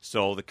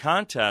 So the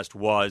contest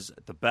was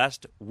the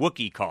best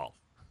Wookiee call,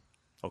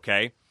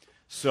 okay?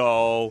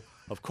 So,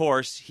 of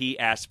course, he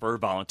asked for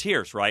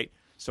volunteers, right?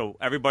 So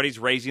everybody's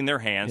raising their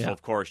hands. Yeah. So,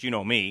 of course, you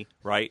know me,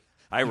 right?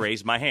 I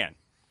raised my hand.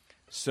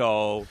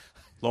 So,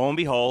 lo and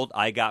behold,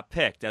 I got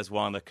picked as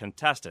one of the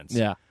contestants.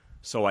 Yeah.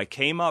 So I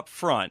came up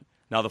front.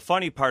 Now, the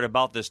funny part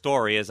about this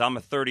story is I'm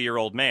a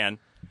 30-year-old man,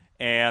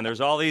 and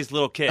there's all these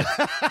little kids.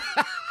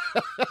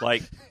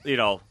 Like,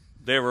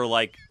 they were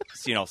like,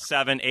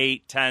 7,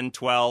 8, 10,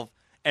 12.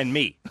 And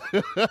me.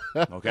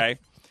 Okay?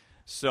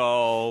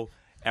 So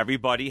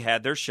everybody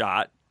had their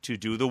shot to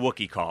do the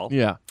Wookiee call.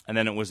 Yeah. And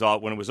then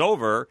when it was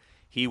over,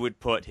 he would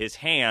put his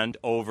hand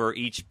over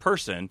each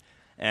person,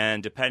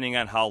 and depending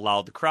on how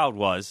loud the crowd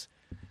was,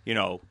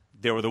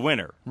 they were the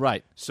winner.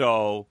 Right.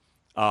 So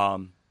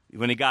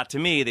when it got to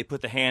me, they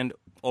put the hand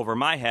over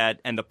my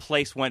head, and the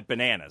place went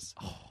bananas.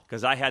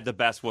 Because I had the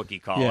best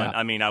Wookiee call. Yeah. And,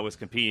 I mean, I was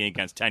competing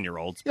against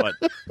 10-year-olds. But,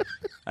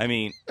 I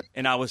mean,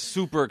 and I was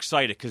super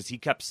excited because he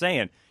kept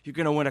saying, "You're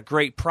going to win a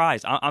great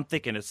prize." I'm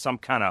thinking it's some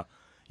kind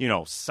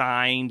of,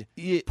 signed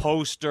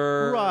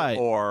poster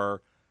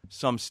or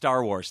some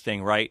Star Wars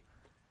thing, right?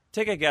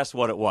 Take a guess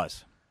what it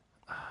was.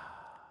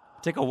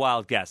 Take a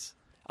wild guess.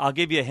 I'll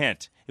give you a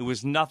hint. It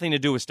was nothing to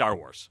do with Star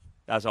Wars.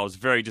 I was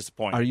very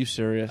disappointed. Are you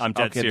serious? I'm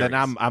dead serious. Then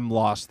I'm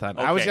lost then.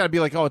 Okay. I was going to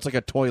be like, it's like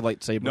a toy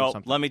lightsaber or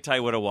something. No, let me tell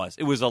you what it was.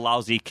 It was a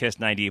lousy KISS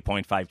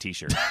 98.5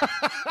 t-shirt.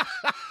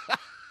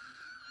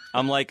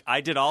 I'm like,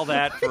 I did all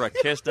that for a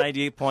KISS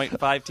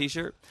 98.5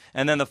 t-shirt?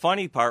 And then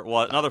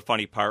another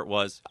funny part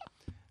was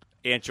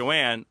Aunt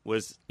Joanne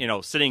was,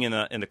 sitting in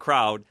the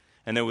crowd,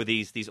 and there were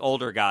these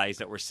older guys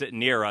that were sitting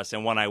near us,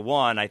 and when I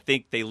won, I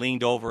think they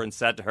leaned over and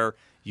said to her,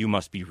 "You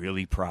must be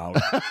really proud."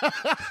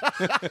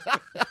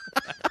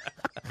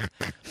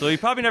 So you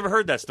probably never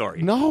heard that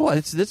story. No,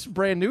 it's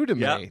brand new to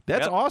me.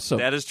 That's awesome.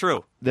 That is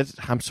true.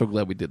 I'm so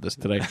glad we did this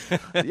today.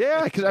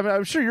 Yeah, because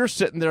I'm sure you're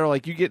sitting there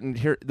like you're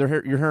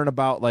hearing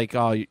about like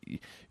you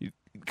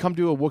come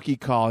to a Wookiee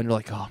call and you're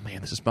like, "Oh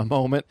man, this is my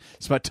moment.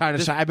 It's my time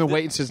to shine. I've been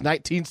waiting since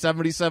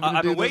 1977.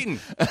 I've been waiting,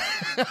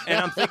 and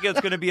I'm thinking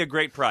it's going to be a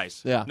great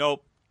prize. Yeah.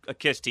 Nope, a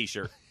KISS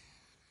t-shirt.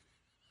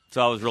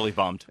 So I was really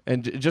bummed.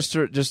 And just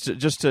to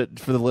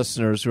for the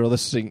listeners who are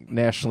listening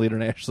nationally,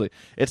 internationally,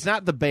 it's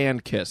not the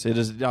band Kiss. It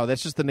is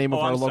that's just the name of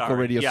our local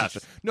radio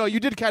station. No,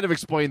 you did kind of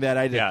explain that.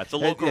 I did. Yeah, it's a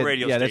local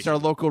radio station. Yeah, that's our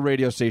local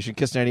radio station,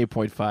 Kiss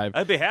 98.5.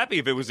 I'd be happy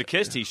if it was a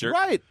Kiss T-shirt.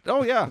 Right.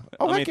 Oh yeah.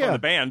 Oh I mean, heck yeah. from the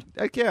band.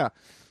 Heck yeah.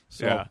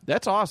 So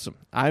that's awesome.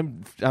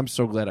 I'm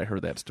so glad I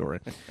heard that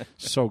story.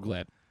 So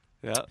glad.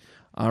 Yeah.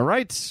 All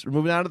right, we're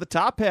moving on to the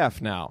top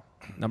half now.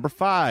 Number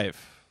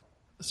 5.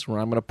 This is where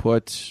I'm going to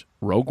put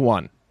Rogue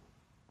One.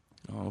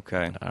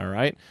 Okay. All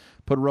right.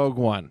 Put Rogue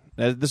One.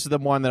 This is the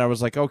one that I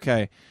was like,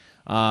 okay,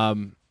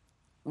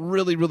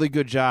 really, really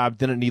good job.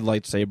 Didn't need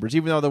lightsabers,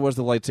 even though there was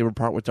the lightsaber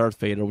part with Darth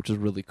Vader, which was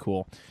really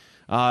cool.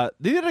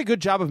 They did a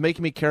good job of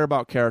making me care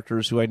about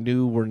characters who I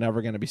knew were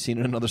never going to be seen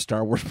in another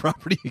Star Wars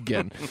property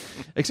again.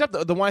 Except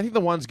the one, I think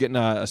the one's getting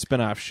a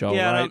spin-off show,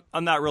 Yeah, right?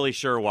 I'm not really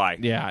sure why.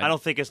 Yeah. I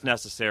don't think it's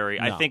necessary.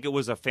 No. I think it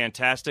was a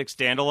fantastic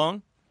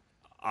standalone.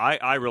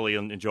 I really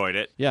enjoyed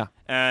it. Yeah.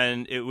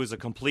 And it was a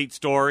complete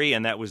story,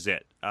 and that was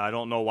it. I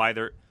don't know why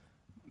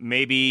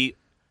maybe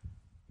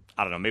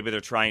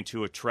they're trying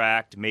to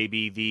attract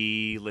maybe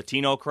the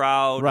Latino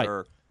crowd, right?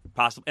 Or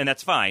possibly, and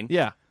that's fine.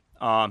 Yeah.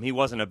 He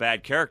wasn't a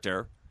bad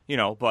character,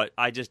 but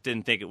I just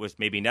didn't think it was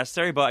maybe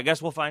necessary. But I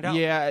guess we'll find out.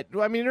 Yeah.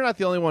 I mean, you're not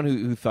the only one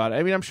who thought.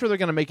 I mean, I'm sure they're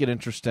going to make it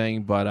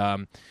interesting,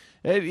 but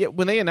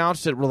when they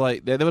announced it, we're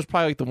like, that was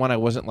probably like the one I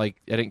wasn't like,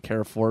 I didn't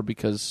care for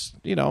because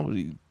he's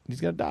going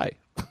to die.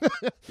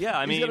 Yeah,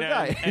 I mean,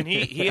 die. and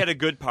he had a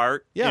good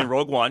part Yeah. in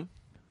Rogue One.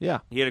 Yeah.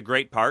 He had a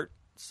great part,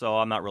 so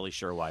I'm not really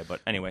sure why.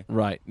 But anyway.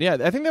 Right. Yeah,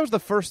 I think that was the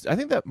first. I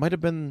think that might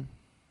have been.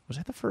 Was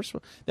that the first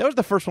one? That was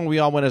the first one we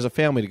all went as a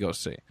family to go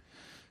see.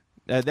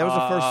 That was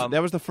the first.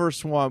 That was the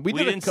first one. We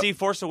didn't see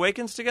Force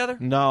Awakens together?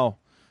 No,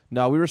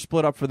 we were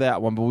split up for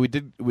that one, but we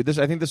did.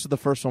 I think this was the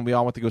first one we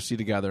all went to go see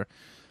together.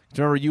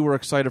 Remember, you were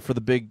excited for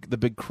the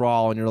big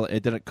crawl, and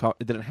it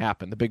didn't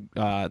happen. The big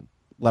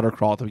letter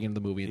crawl at the beginning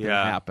of the movie. It didn't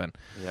happen.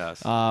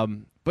 Yes.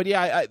 But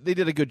yeah, they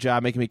did a good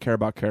job making me care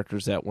about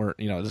characters that weren't,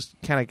 just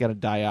kind of going to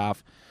die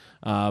off.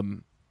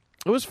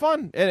 It was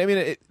fun, and I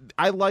mean,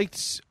 I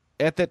liked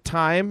at that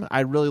time.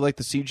 I really liked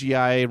the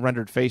CGI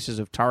rendered faces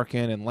of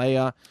Tarkin and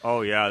Leia.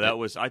 Oh yeah,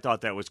 I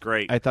thought that was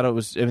great. I thought it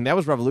was. I mean, that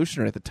was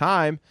revolutionary at the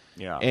time.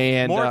 Yeah,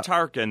 and more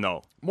Tarkin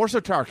though. More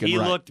so Tarkin. He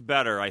right. looked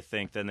better, I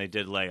think, than they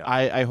did Leia.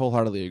 I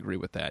wholeheartedly agree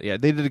with that. Yeah,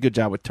 they did a good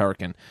job with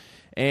Tarkin,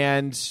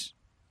 and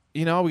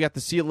we got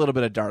to see a little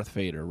bit of Darth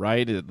Vader,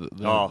 right?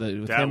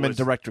 With him and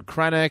Director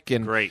Krennic,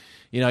 and great.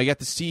 You got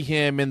to see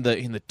him in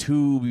the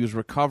tube. He was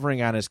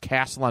recovering on his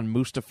castle on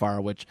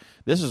Mustafar, which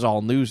this is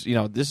all news.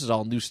 This is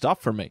all new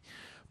stuff for me.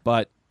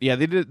 But yeah,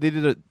 they did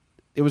it.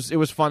 It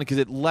was fun because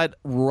it led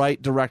right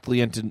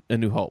directly into A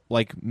New Hope.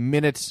 Like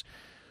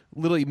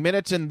literally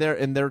minutes in their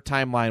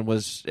timeline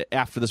was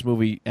after this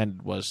movie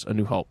was A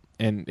New Hope,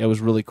 and it was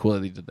really cool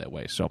that they did that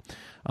way. So,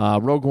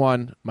 Rogue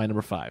One, my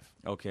number 5.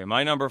 Okay,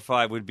 my number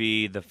 5 would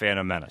be The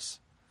Phantom Menace.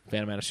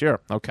 Phantom Menace,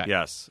 sure. Okay.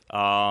 Yes.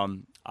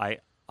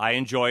 I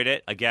enjoyed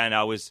it. Again,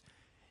 it was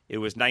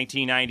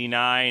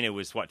 1999. It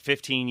was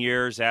 15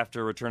 years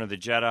after Return of the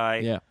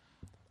Jedi. Yeah.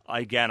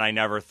 Again, I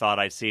never thought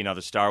I'd see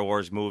another Star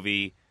Wars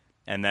movie.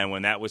 And then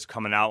when that was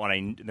coming out,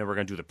 when they were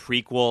going to do the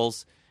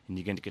prequels, and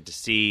you're going to get to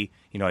see,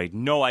 I had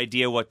no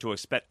idea what to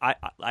expect.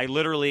 I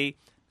literally,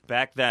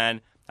 back then,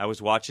 I was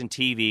watching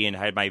TV and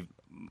I had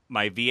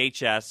my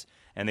VHS,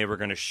 and they were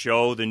going to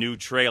show the new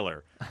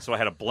trailer. So I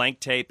had a blank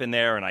tape in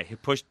there, and I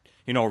pushed,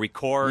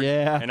 record.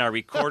 Yeah. And I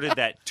recorded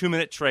that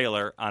 2-minute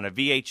trailer on a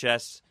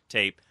VHS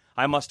tape.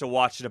 I must have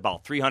watched it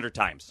about 300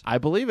 times. I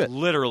believe it.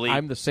 Literally.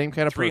 I'm the same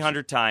kind of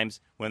 300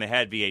 times when they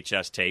had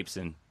VHS tapes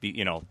and,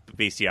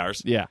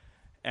 VCRs. Yeah.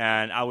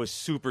 And I was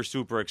super,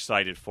 super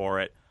excited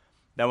for it.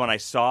 Then when I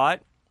saw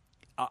it,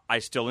 I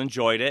still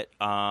enjoyed it.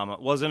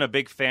 Wasn't a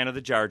big fan of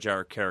the Jar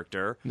Jar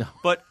character. No.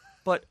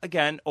 But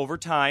again, over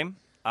time,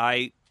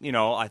 I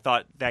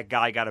thought that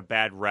guy got a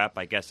bad rep.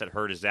 I guess it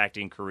hurt his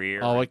acting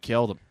career. Oh, it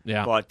killed him.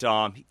 Yeah. But,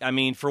 I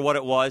mean, for what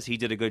it was, he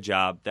did a good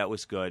job. That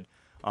was good.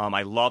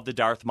 I love the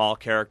Darth Maul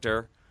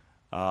character.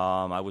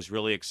 I was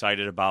really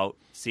excited about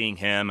seeing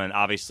him, and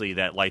obviously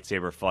that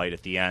lightsaber fight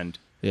at the end.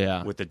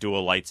 Yeah. With the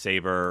dual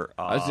lightsaber.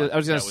 I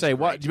was going to say,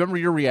 what? Do you remember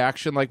your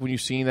reaction like when you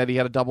seen that he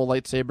had a double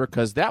lightsaber?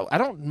 Because I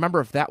don't remember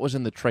if that was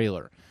in the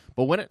trailer,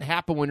 but when it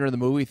happened when you're in the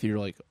movie theater, you're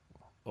like,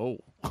 oh,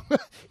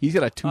 he's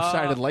got a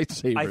two-sided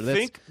lightsaber. I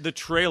think the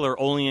trailer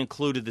only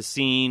included the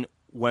scene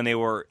when they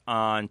were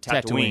on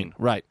Tatooine.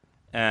 Right.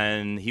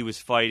 And he was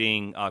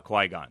fighting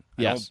Qui-Gon.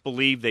 I don't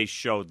believe they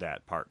showed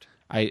that part.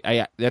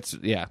 I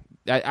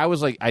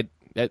was like,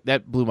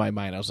 that blew my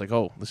mind. I was like,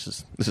 oh, this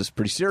is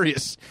pretty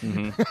serious.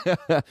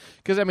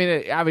 Because I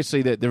mean,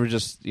 obviously they were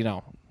just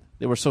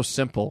they were so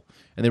simple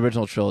in the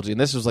original trilogy, and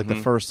this was like the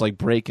first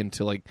break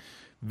into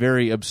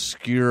very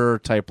obscure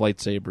type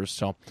lightsabers.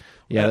 So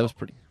yeah, that was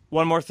pretty.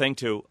 One more thing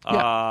too,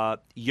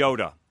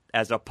 Yoda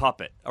as a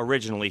puppet.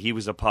 Originally, he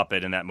was a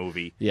puppet in that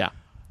movie. Yeah.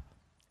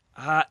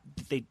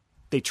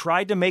 They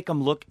tried to make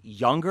him look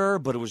younger,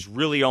 but it was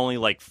really only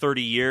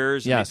 30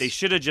 years. Yes. They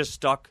should have just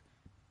stuck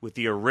with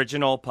the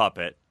original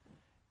puppet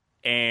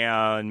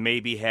and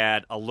maybe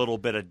had a little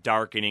bit of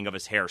darkening of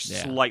his hair,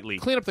 slightly.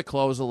 Clean up the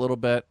clothes a little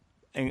bit.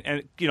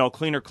 And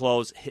cleaner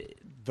clothes.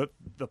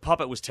 The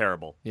puppet was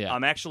terrible. Yeah.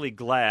 I'm actually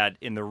glad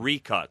in the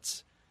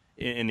recuts,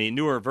 in the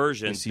newer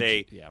versions,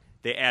 they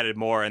added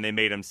more and they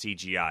made him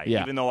CGI.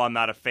 Yeah. Even though I'm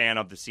not a fan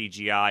of the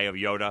CGI of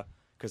Yoda,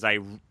 because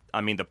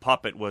I mean the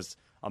puppet was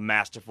a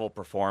masterful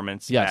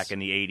performance back in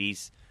the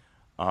 80s.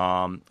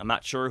 I'm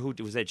not sure who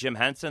was that. Jim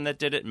Henson that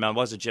did it. No, it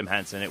wasn't Jim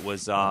Henson. It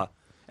was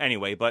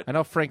anyway. But I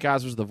know Frank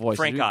Oz was the voice.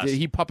 Frank Oz. Did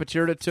he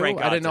puppeteered it too? Frank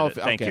Oz I didn't know if.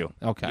 Thank you.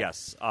 Okay.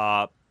 Yes.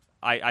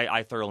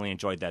 I thoroughly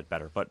enjoyed that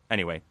better. But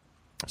anyway.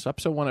 So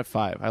episode 1 at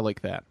 5. I like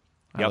that.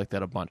 I Yep. like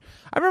that a bunch.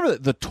 I remember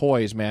the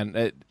toys,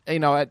 man.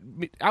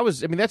 I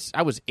was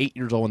 8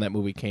 years old when that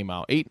movie came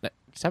out.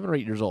 7 or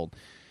 8 years old,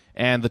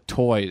 and the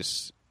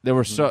toys. They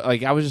were so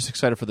I was just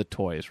excited for the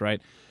toys.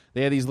 Right?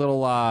 They had these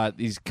little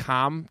these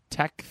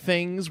Comtech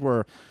things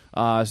where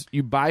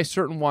you buy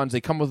certain ones.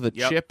 They come with a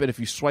chip, and if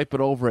you swipe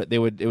it over it, it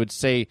would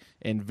say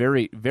in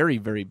very, very,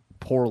 very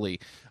poorly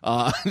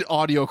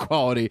audio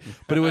quality,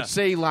 but it would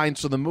say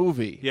lines from the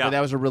movie. Yeah, and that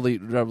was a really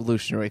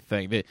revolutionary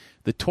thing.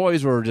 The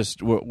toys were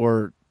just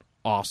were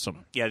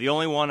awesome. Yeah, the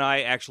only one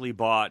I actually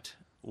bought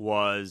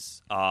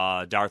was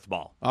Darth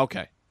Maul.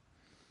 Okay.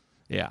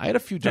 Yeah, I had a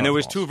few Darth and there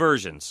was Mauls. 2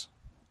 versions.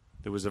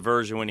 There was a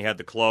version when he had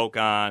the cloak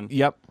on.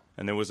 Yep.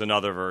 And there was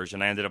another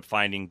version. I ended up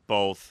finding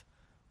both,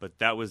 but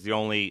those were the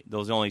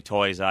only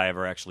toys I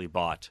ever actually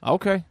bought.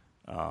 Okay.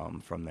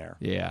 From there.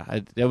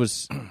 Yeah, that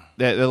was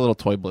that little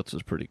toy blitz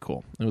was pretty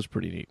cool. It was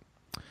pretty neat.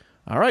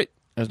 All right,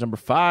 as number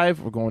 5,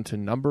 we're going to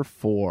number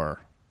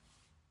 4.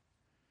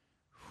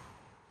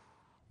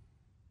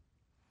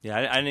 Yeah,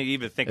 I didn't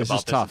even think This about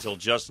is this tough. until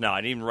just now.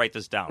 I didn't even write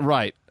this down.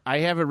 Right, I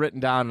have it written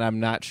down, and I'm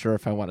not sure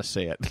if I want to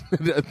say it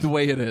the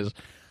way it is.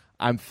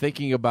 I'm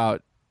thinking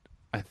about.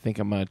 I think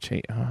I'm going to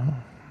change.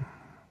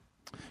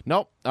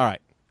 Nope. All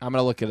right, I'm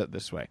going to look at it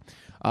this way.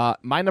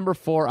 My number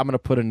 4, I'm going to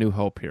put A New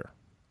Hope here.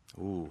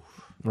 Ooh.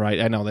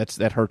 Right, I know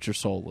that hurts your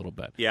soul a little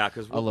bit. Yeah,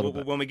 because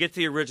when we get to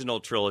the original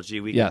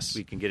trilogy, we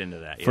can get into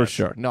that. For yes.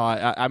 sure. No,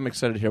 I'm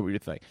excited to hear what you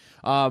think.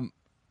 A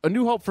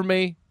New Hope for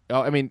me,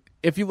 I mean,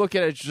 if you look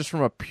at it just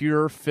from a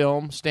pure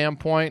film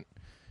standpoint,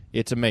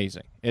 it's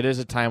amazing. It is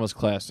a timeless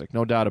classic,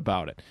 no doubt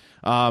about it.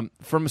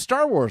 From a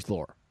Star Wars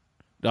lore,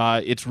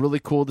 it's really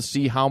cool to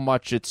see how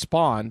much it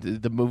spawned,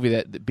 the movie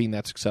that being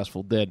that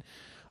successful did,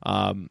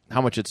 how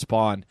much it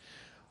spawned.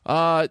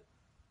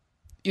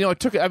 It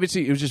took,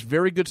 obviously, it was just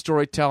very good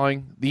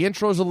storytelling. The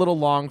intro's a little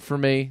long for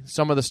me.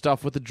 Some of the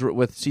stuff with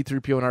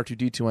C-3PO and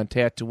R2-D2 on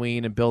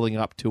Tatooine and building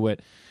up to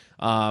it.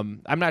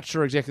 I'm not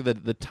sure exactly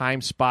the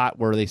time spot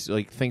where they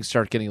things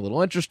start getting a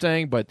little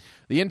interesting, but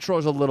the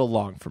intro's a little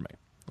long for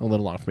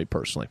me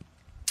personally.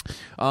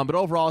 But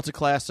overall, it's a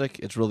classic.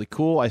 It's really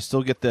cool. I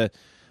still get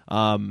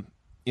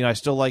I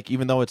still like,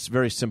 even though it's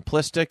very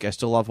simplistic, I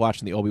still love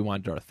watching the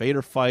Obi-Wan Darth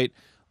Vader fight.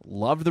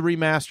 Love the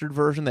remastered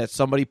version that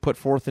somebody put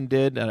forth and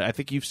did. I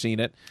think you've seen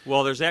it.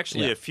 Well, there's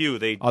actually a few.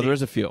 There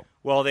is a few.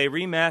 Well, they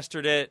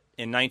remastered it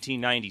in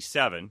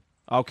 1997.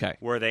 Okay.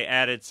 Where they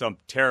added some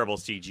terrible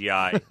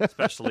CGI,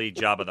 especially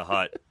Jabba the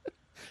Hutt.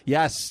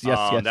 Yes.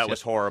 That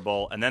was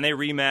horrible. And then they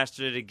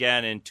remastered it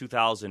again in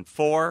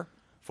 2004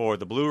 for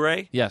the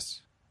Blu-ray.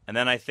 Yes. And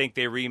then I think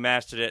they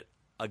remastered it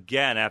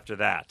again after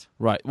that.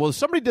 Right. Well,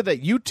 somebody did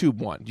that YouTube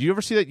one. Did you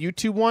ever see that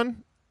YouTube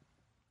one?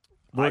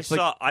 I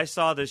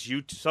saw this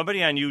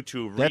somebody on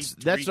YouTube.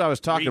 That's what I was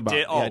talking about.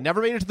 Yeah,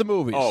 never made it to the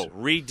movies.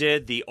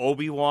 Redid the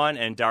Obi-Wan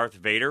and Darth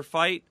Vader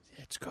fight.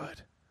 It's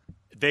good.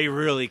 They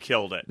really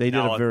killed it. They did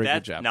a very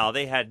good job. Now,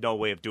 they had no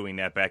way of doing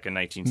that back in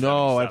 1977.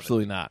 No,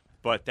 absolutely not.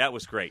 But that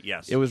was great,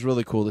 yes. It was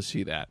really cool to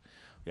see that.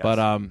 Yes.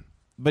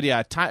 But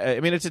yeah,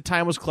 it's a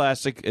timeless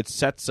classic. It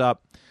sets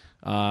up,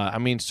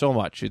 so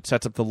much. It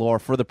sets up the lore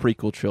for the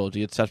prequel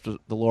trilogy. It sets up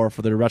the lore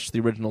for the rest of the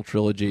original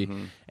trilogy,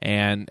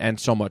 and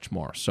so much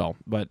more. So,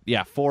 but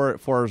yeah, 4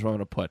 is where I'm going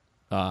to put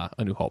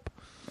A New Hope.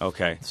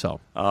 Okay. So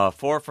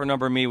 4 for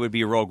number me would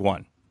be Rogue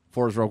One.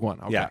 4 is Rogue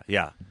One. Okay.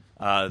 Yeah.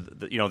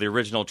 The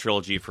original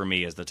trilogy for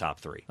me is the top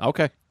 3.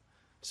 Okay.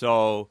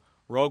 So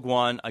Rogue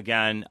One,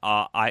 again,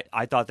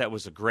 I thought that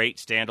was a great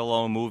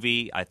standalone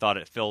movie. I thought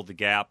it filled the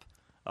gap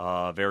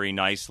very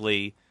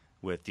nicely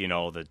with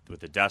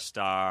the Death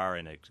Star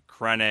and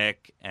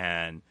Krennic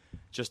and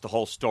just the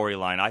whole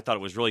storyline. I thought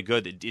it was really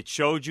good. It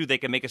showed you they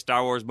can make a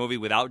Star Wars movie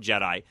without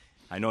Jedi.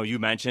 I know you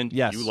mentioned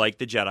you like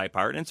the Jedi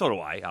part, and so do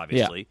I,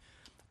 obviously. Yeah.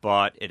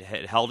 But it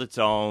held its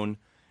own,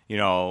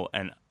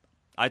 and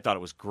I thought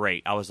it was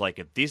great. I was like,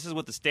 if this is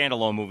what the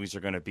standalone movies are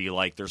going to be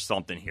like, there's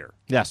something here.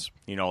 Yes.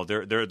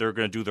 They're going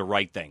to do the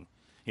right thing.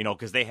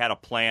 Because they had a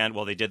plan.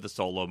 Well, they did the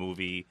Solo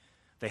movie.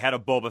 They had a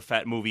Boba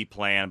Fett movie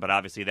plan, but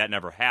obviously that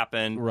never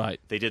happened. Right.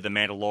 They did The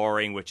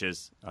Mandalorian, which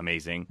is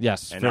amazing.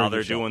 Yes. And now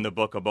they're doing the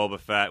Book of Boba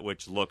Fett,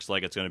 which looks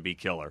like it's going to be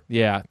killer.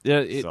 Yeah.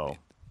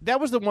 That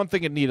was the one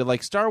thing it needed.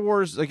 Like Star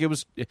Wars, it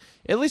was,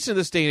 at least in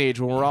this day and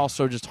age when we're all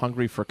so just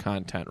hungry for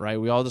content,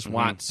 right? We all just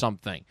want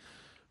something.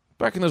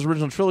 back in those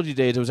original trilogy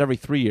days, it was every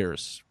 3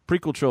 years.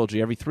 Prequel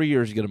trilogy, every 3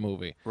 years you get a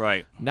movie.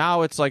 Right.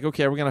 Now it's like,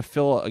 okay, we're going to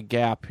fill a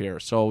gap here.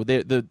 So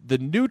the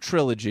new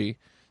trilogy,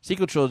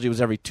 sequel trilogy,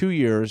 was every 2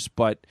 years,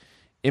 but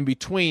in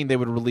between they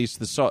would release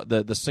the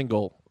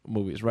single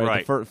movies, right?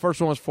 Right. The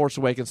first one was Force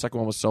Awakens, second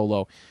one was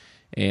Solo,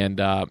 and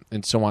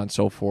so on and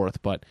so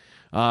forth. But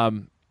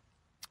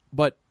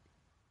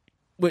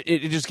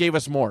it just gave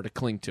us more to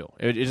cling to.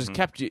 It just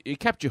kept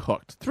you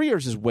hooked. 3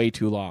 years is way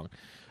too long.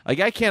 Like,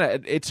 I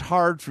can't. It's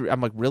hard for. I'm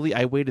like, really?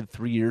 I waited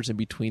 3 years in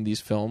between these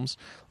films.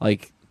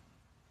 Like,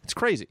 it's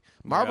crazy.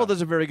 Marvel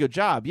does a very good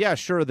job. Yeah,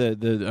 sure.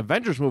 The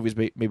Avengers movies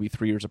may be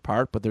 3 years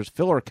apart, but there's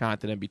filler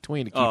content in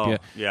between to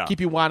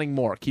keep you wanting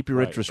more, keep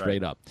your interest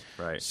rate up.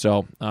 Right.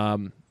 So,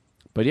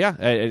 but yeah,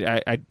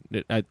 I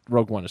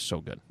Rogue One is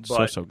so good,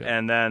 so good.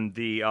 And then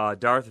the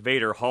Darth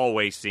Vader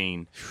hallway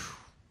scene,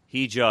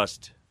 he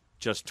just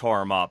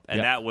tore him up, and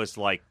that was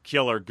like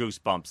killer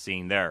goosebump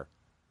scene there.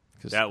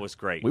 That was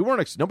great. We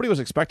weren't. Nobody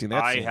was expecting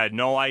that. I had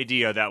no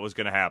idea that was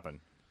going to happen.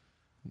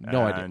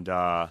 No idea. And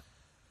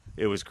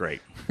it was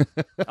great.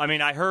 I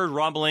mean, I heard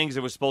rumblings.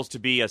 It was supposed to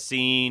be a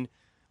scene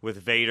with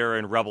Vader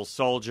and rebel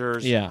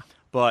soldiers. Yeah.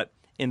 But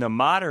in the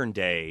modern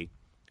day,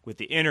 with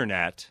the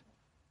internet,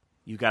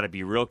 you got to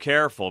be real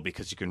careful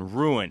because you can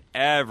ruin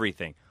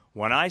everything.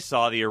 When I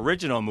saw the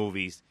original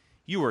movies,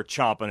 you were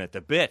chomping at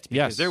the bit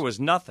because there was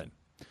nothing.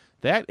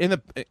 That and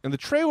the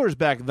trailers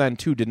back then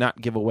too did not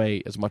give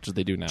away as much as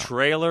they do now.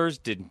 Trailers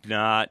did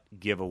not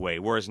give away,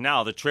 whereas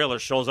now the trailer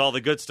shows all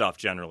the good stuff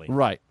generally.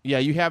 Right? Yeah,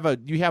 you have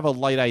a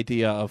light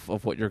idea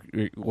of what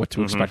what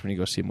to expect when you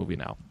go see a movie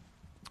now.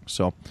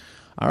 So,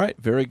 all right,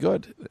 very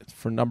good.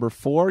 For number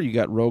 4, you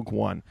got Rogue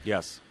One.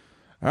 Yes.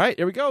 All right,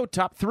 here we go.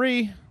 Top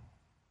 3.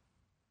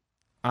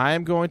 I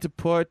am going to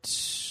put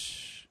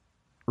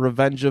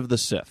Revenge of the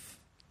Sith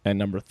at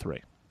number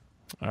 3.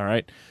 All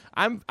right.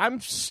 I'm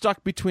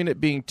stuck between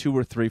it being 2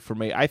 or 3 for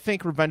me. I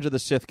think Revenge of the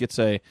Sith gets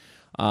a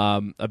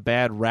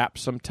bad rap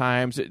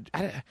sometimes.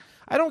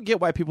 I don't get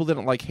why people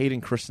didn't like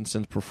Hayden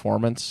Christensen's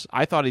performance.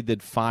 I thought he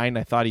did fine.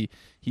 I thought he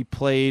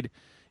played.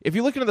 If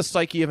you look into the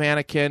psyche of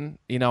Anakin,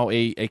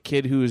 a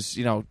kid who's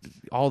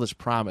all this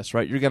promise,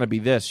 right? You're going to be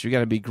this. You're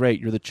going to be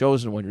great. You're the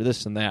chosen one. You're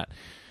this and that.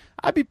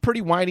 I'd be pretty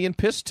whiny and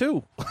pissed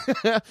too,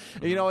 and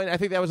I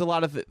think that was a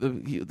lot of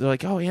they're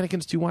like, oh,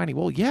 Anakin's too whiny.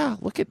 Well, yeah,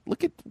 look at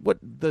what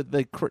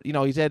the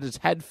he's had his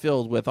head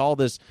filled with all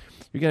this.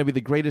 You're going to be the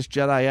greatest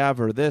Jedi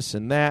ever. This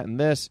and that and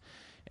this,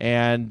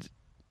 and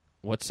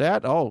what's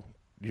that? Oh,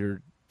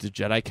 the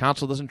Jedi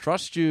Council doesn't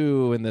trust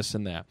you and this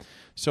and that.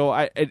 So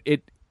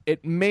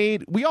it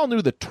made, we all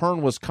knew the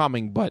turn was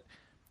coming, but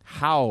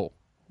how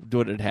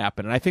did it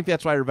happen? And I think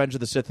that's why Revenge of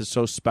the Sith is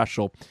so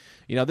special.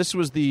 This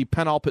was the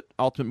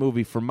penultimate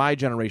movie for my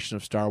generation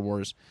of Star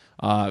Wars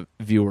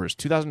viewers.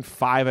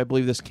 2005, I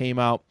believe this came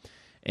out,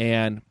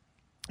 and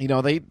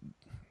they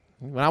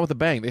went out with a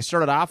bang. They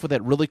started off with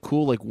that really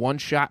cool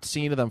one-shot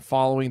scene of them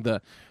following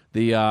the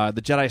Jedi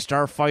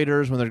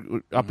starfighters when they're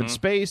up in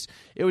space.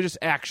 It was just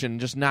action,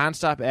 just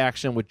nonstop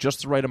action with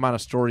just the right amount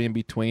of story in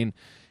between.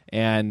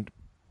 And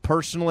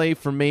personally,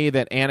 for me,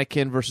 that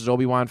Anakin versus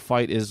Obi-Wan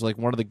fight is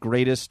one of the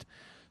greatest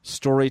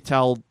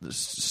story-told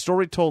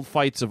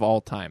fights of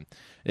all time.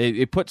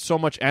 It put so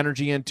much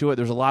energy into it.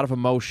 There's a lot of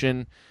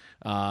emotion,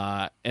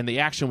 and the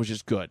action was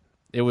just good.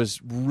 It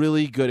was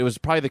really good. It was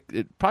probably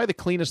the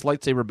cleanest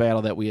lightsaber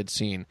battle that we had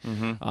seen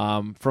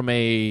from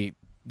a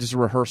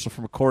rehearsal,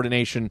 from a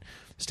coordination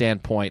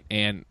standpoint.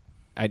 And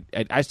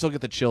I still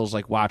get the chills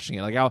watching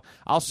it.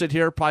 I'll sit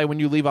here, probably when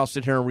you leave, I'll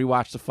sit here and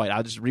rewatch the fight.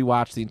 I'll just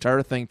rewatch the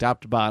entire thing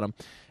top to bottom,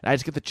 and I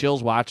just get the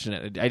chills watching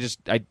it. It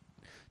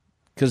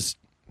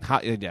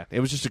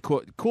was just a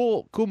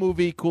cool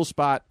movie, cool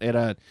spot at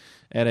a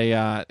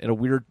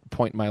weird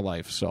point in my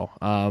life. So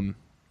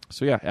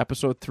yeah,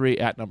 episode 3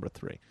 at number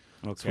 3.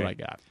 That's what I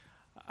got.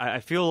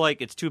 I feel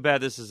like it's too bad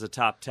this is a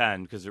top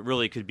 10 because it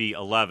really could be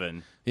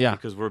 11. Yeah,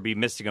 because we'll be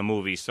missing a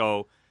movie.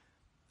 So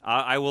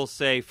I will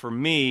say for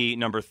me,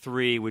 number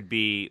 3 would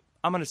be,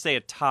 I'm going to say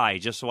a tie,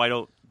 just so I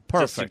don't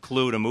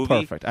include a movie.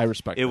 Perfect. I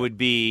respect it. It would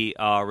be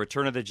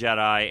Return of the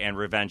Jedi and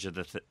Revenge of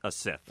the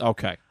Sith.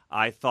 Okay.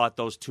 I thought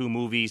those 2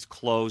 movies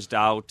closed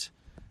out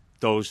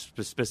those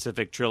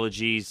specific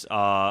trilogies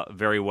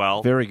very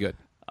well. Very good.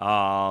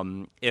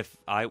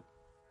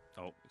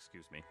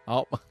 Excuse me.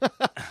 Oh,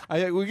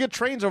 we get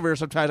trains over here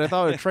sometimes. I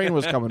thought a train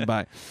was coming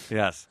by.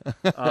 Yes.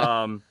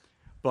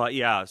 But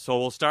yeah, so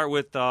we'll start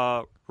with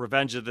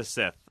Revenge of the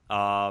Sith.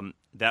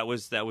 That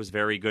was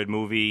very good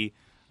movie.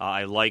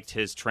 I liked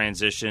his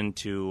transition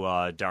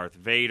to Darth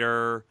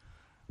Vader.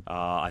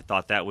 I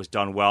thought that was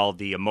done well.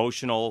 The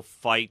emotional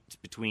fight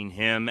between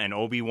him and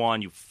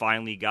Obi-Wan, you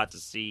finally got to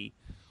see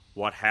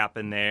what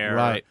happened there.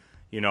 Right.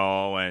 It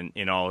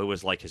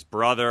was like his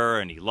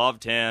brother, and he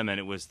loved him, and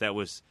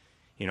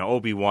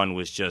Obi-Wan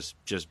was just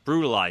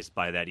brutalized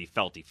by that. He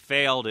felt he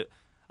failed.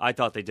 I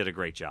thought they did a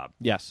great job.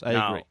 Yes, I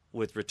agree.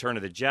 With Return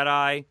of the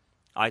Jedi,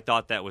 I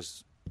thought that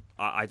was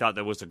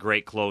a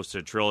great close to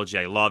the trilogy.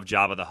 I loved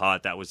Jabba the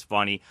Hutt. That was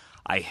funny.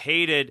 I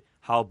hated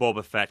how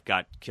Boba Fett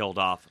got killed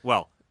off.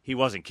 Well, he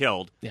wasn't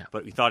killed,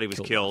 but we thought he was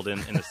killed in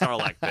the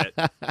Sarlacc pit.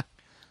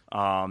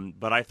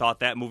 But I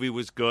thought that movie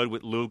was good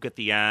with Luke at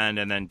the end,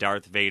 and then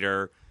Darth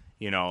Vader,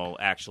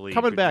 actually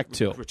coming back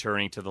to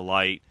returning to the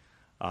light.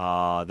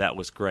 That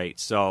was great.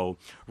 So,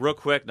 real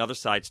quick, another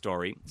side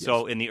story. Yes.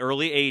 So, in the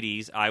early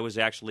 80s, I was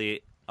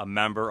actually a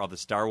member of the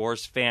Star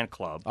Wars fan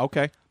club.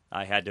 Okay.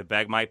 I had to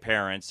beg my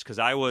parents, because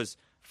I was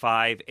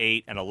 5,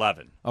 8, and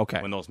 11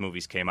 when those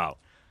movies came out,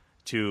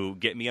 to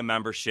get me a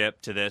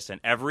membership to this.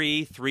 And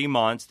every 3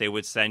 months, they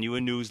would send you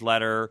a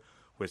newsletter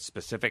with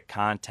specific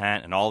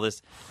content and all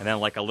this, and then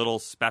like a little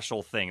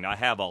special thing. Now, I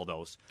have all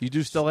those. You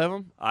do still have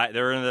them?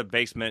 They're in the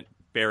basement,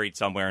 buried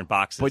somewhere in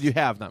boxes. But you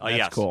have them. That's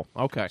yes. cool.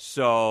 Okay.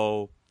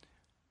 So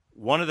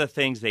one of the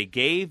things they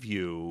gave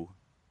you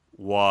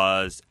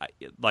was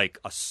like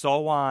a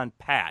sew-on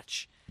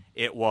patch.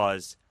 It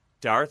was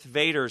Darth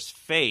Vader's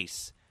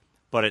face,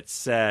 but it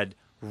said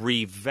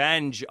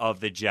Revenge of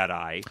the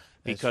Jedi,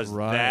 because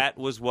that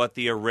was what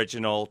the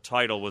original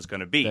title was going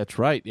to be. That's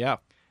right, yeah.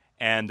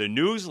 And the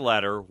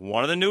newsletter,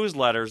 one of the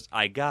newsletters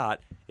I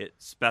got, it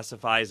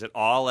specifies it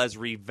all as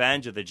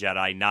Revenge of the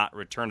Jedi, not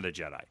Return of the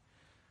Jedi.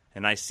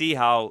 And I see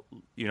how,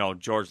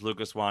 George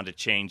Lucas wanted to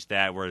change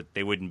that, where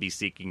they wouldn't be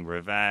seeking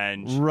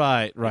revenge.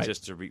 Right.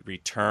 Just a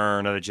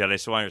return of the Jedi.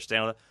 So I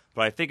understand that.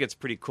 But I think it's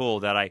pretty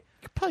cool that I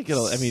could probably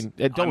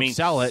get don't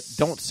sell it.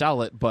 Don't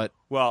sell it, but...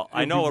 Well,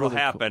 I know what'll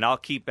happen. Cool. I'll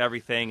keep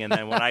everything, and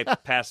then when I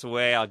pass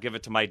away, I'll give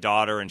it to my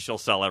daughter, and she'll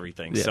sell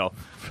everything. Yeah. So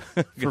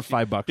for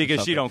 $5.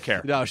 Because she don't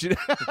care. No,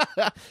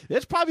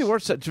 it's probably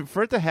worth it.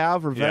 For it to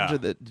have Revenge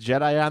of the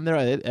Jedi on there,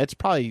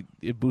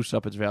 it boosts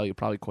up its value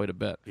probably quite a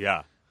bit.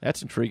 Yeah.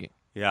 That's intriguing.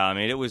 Yeah, I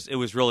mean, it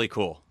was really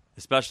cool,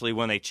 especially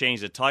when they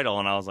changed the title,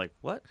 and I was like,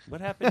 what?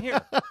 What happened here?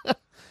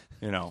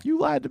 You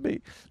lied to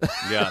me.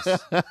 Yes.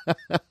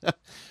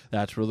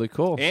 That's really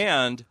cool.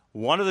 And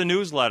one of the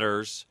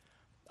newsletters,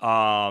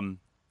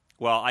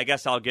 I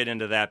guess I'll get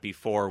into that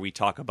before we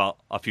talk about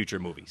a future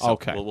movie. So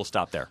okay. We'll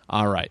stop there.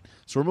 All right.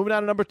 So we're moving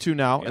on to number 2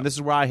 now, and this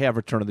is where I have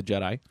Return of the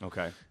Jedi.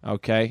 Okay.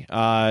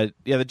 The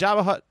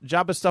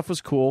Jabba stuff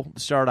was cool to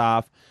start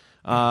off.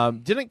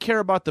 Didn't care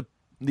about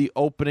the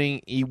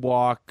opening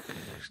Ewok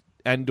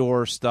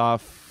Endor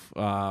stuff.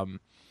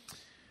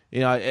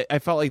 I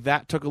felt like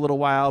that took a little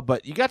while,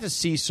 but you got to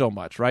see so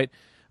much, right?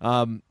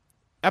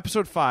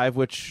 Episode 5,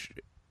 which,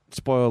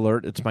 spoiler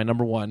alert, it's my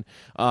number 1,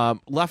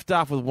 left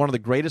off with one of the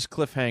greatest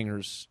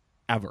cliffhangers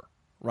ever,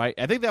 right?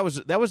 I think it was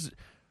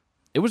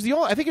the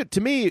only, I think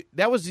to me,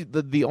 that was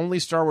the only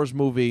Star Wars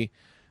movie,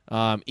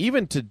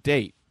 even to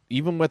date,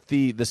 even with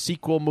the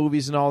sequel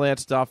movies and all that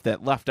stuff,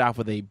 that left off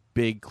with a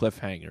big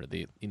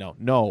cliffhanger.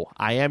 No,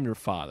 I am your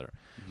father.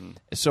 Mm-hmm.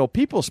 So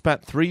people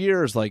spent 3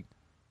 years like,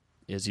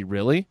 is he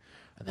really?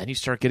 And then you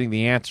start getting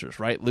the answers,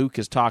 right? Luke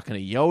is talking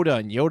to Yoda,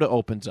 and Yoda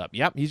opens up.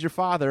 Yep, he's your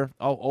father.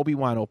 Oh,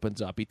 Obi-Wan opens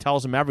up. He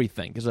tells him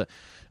everything. There's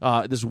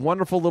this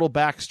wonderful little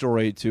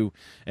backstory to,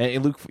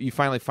 and Luke. You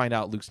finally find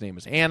out Luke's name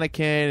is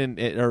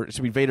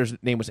Anakin, Vader's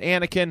name was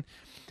Anakin,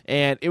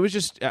 and it was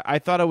just. I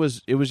thought it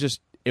was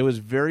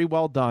very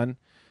well done.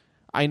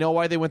 I know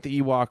why they went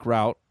the Ewok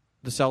route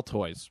to sell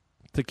toys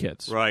to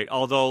kids, right?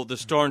 Although the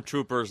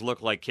stormtroopers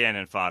look like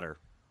cannon fodder.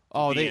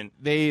 Oh, they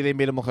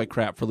made him look like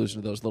crap for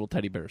losing to those little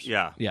teddy bears.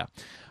 Yeah.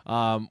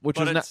 Which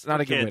was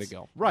not a good way to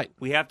go. Right.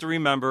 We have to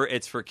remember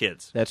it's for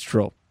kids. That's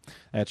true.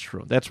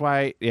 That's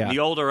why, The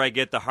older I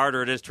get, the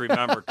harder it is to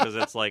remember, because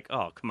it's like,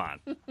 oh, come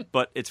on.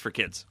 But it's for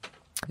kids.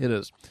 It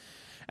is.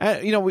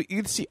 You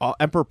get to see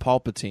Emperor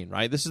Palpatine,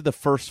 right? This is the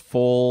first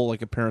full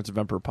appearance of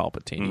Emperor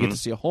Palpatine. Mm-hmm. You get to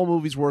see a whole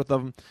movie's worth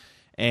of him,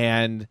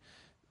 and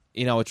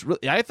it's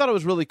really. I thought it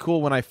was really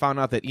cool when I found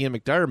out that Ian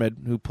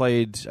McDiarmid, who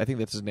played, I think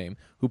that's his name,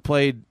 who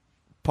played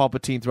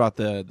Palpatine throughout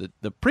the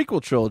prequel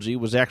trilogy,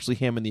 was actually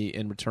him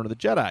in Return of the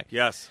Jedi.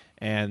 Yes,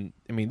 and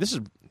I mean,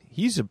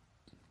 he's a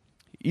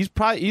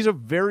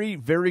very,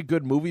 very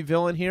good movie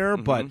villain here,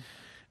 mm-hmm. but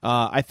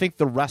I think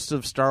the rest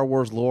of Star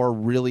Wars lore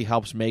really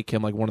helps make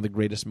him one of the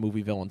greatest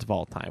movie villains of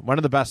all time, one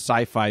of the best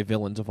sci-fi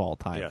villains of all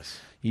time. Yes,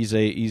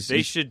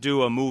 they should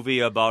do a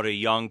movie about a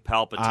young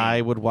Palpatine. I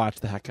would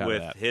watch the heck out of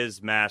that, with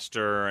his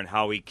master and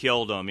how he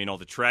killed him.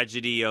 The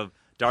tragedy of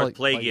Darth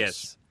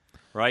Plagueis.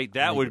 Right?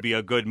 That would be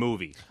a good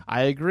movie.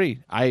 I agree.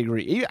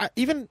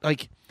 Even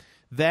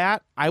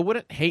that, I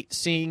wouldn't hate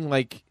seeing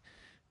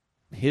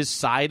his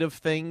side of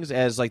things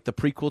as the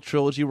prequel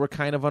trilogy were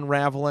kind of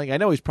unraveling. I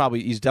know he's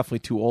definitely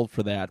too old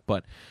for that,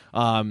 but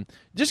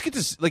just get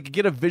to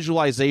get a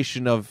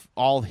visualization of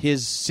all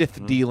his Sith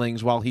mm-hmm.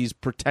 dealings while he's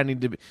pretending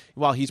to be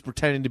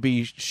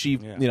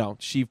Sheev,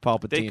 Sheev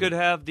Palpatine. They could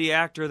have the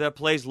actor that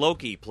plays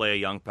Loki play a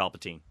young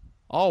Palpatine.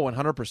 Oh,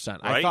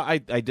 100%.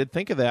 Right? I did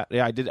think of that.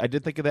 Yeah, I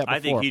did think of that before. I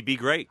think he'd be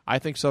great. I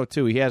think so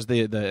too. He has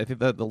the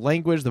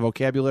language, the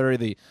vocabulary,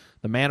 the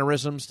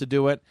mannerisms to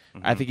do it.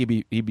 Mm-hmm. I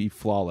think he'd be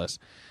flawless.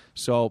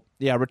 So,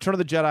 yeah, Return of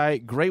the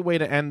Jedi, great way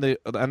to end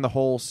the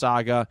whole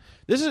saga.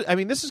 This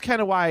is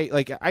kind of why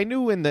I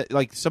knew in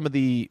the some of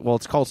the, well,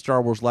 it's called Star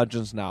Wars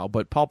Legends now,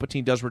 but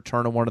Palpatine does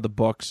return in one of the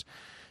books.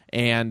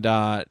 and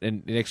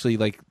actually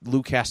like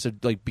Luke has to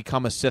like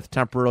become a Sith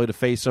temporarily to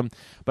face him.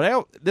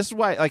 But this is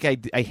why like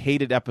I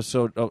hated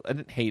episode. Oh, I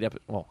didn't hate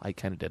episode. Well, I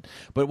kind of did.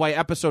 But why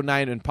episode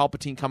 9 and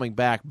Palpatine coming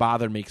back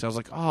bothered me because I was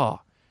like, oh.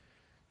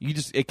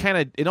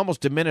 It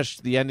almost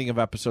diminished the ending of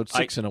episode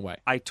 6 in a way.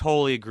 I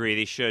totally agree.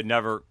 He should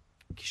never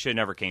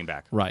came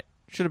back. Right.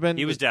 Should have been.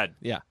 He was dead.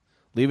 Yeah.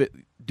 Leave it.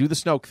 Do the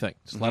Snoke thing.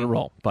 Just let it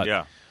roll. But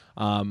yeah.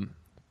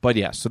 But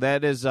yeah. So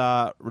that is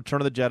Return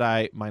of the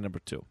Jedi. My number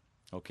 2.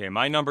 Okay.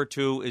 My number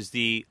 2 is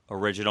the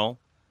original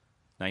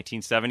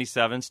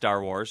 1977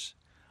 Star Wars.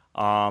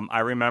 I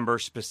remember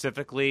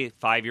specifically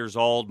 5 years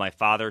old, my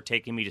father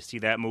taking me to see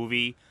that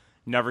movie.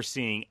 Never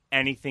seeing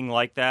anything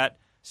like that.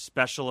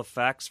 Special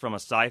effects from a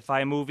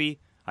sci-fi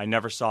movie. I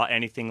never saw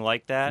anything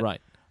like that.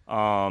 Right.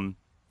 Yeah,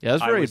 it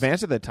was very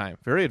advanced at that time.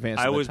 Very advanced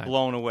at that time. I was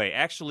blown away.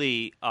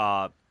 Actually,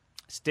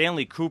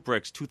 Stanley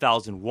Kubrick's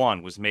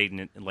 2001 was made in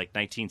like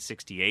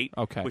 1968,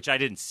 which I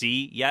didn't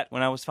see yet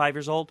when I was 5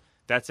 years old.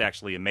 That's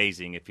actually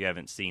amazing if you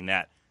haven't seen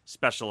that,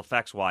 special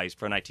effects-wise,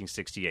 for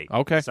 1968.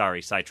 Okay.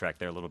 Sorry, sidetracked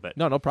there a little bit.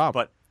 No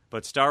problem.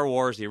 But Star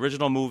Wars, the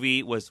original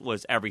movie,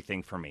 was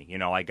everything for me. You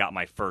know, I got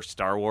my first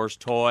Star Wars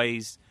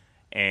toys,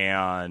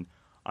 and...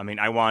 I mean,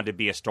 I wanted to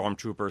be a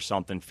stormtrooper or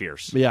something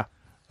fierce. Yeah.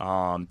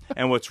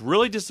 And what's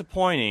really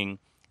disappointing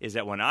is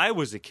that when I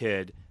was a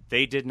kid,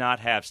 they did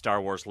not have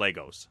Star Wars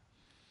Legos.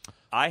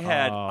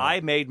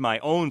 I made my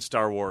own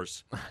Star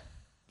Wars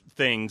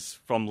things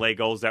from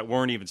Legos that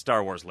weren't even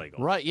Star Wars Legos.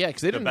 Right, yeah,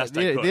 because they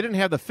didn't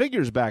have the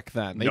figures back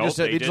then. They just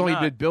only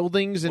did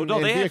buildings and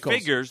they vehicles. Had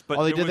figures,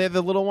 but did they have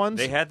the little ones?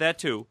 They had that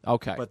too.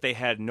 Okay. But they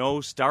had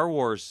no Star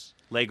Wars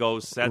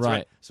Legos sets.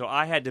 Right. So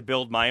I had to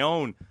build my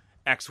own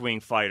X-Wing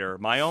fighter,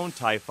 my own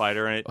TIE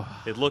fighter, and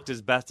it looked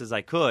as best as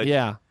I could.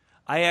 Yeah.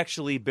 I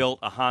actually built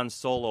a Han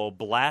Solo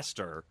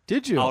blaster.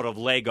 Did you? Out of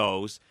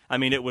Legos. I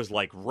mean, it was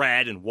like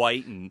red and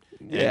white and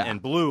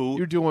blue.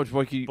 You're doing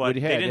what you had. They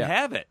didn't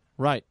have it.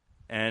 Right.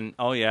 And,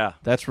 oh, yeah.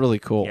 That's really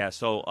cool. Yeah,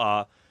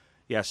 so,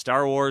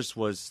 Star Wars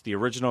the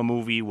original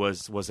movie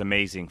was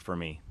amazing for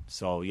me.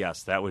 So,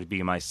 yes, that would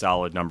be my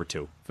solid number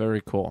 2.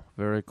 Very cool.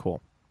 Very cool.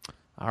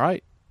 All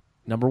right.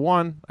 Number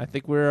 1, I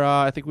think we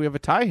have a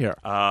tie here.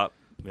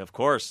 Of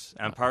course,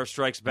 Empire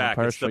Strikes Back.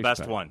 It's the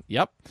best one.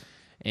 Yep.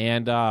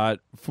 And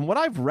from what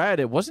I've read,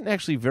 it wasn't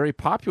actually very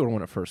popular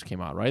when it first came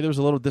out, right? There was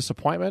a little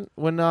disappointment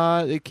when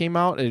it came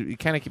out. It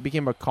kind of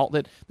became a cult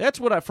hit. That's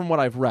from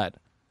what I've read.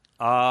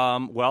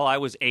 Well, I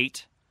was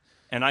 8,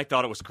 and I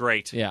thought it was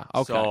great. Yeah,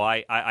 okay. So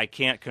I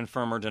can't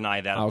confirm or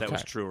deny that if that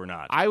was true or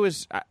not. I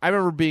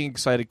remember being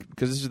excited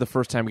because this is the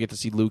first time we get to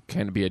see Luke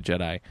kind of be a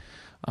Jedi.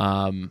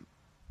 Luke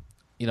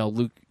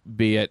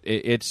be it.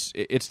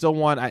 It's still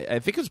one. I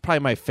think it's probably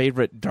my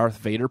favorite Darth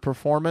Vader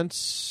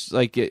performance.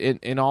 Like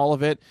in all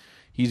of it,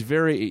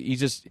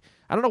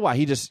 I don't know why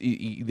he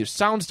either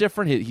sounds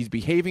different. He's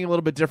behaving a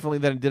little bit differently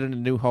than he did in A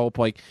New Hope.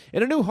 Like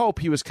in A New Hope,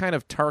 he was kind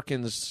of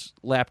Tarkin's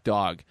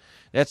lapdog.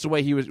 That's the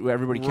way he was.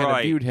 Everybody kind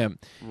of viewed him,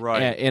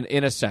 right?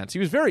 In a sense, he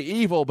was very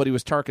evil, but he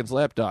was Tarkin's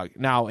lapdog.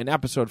 Now in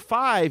Episode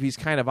 5, he's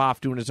kind of off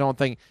doing his own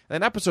thing. And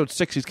in Episode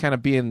 6, he's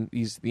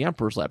the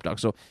Emperor's lapdog.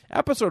 So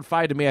Episode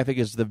 5 to me, I think,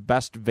 is the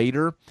best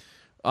Vader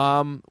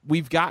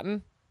we've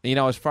gotten.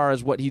 As far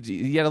as what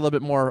he had a little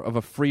bit more of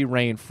a free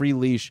reign, free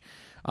leash.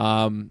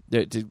 To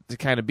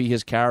kind of be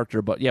his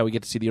character, but yeah, we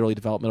get to see the early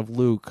development of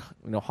Luke,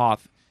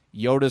 Hoth,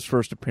 Yoda's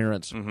first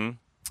appearance, and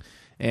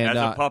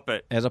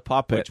as a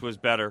puppet, which was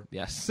better.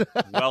 Yes,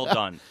 well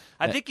done.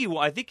 I think he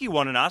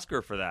won an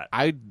Oscar for that.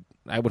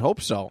 I would hope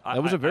so.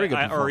 That was a very good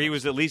performance. Or he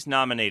was at least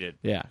nominated.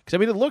 Yeah, because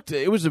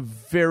it was a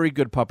very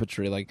good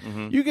puppetry. Like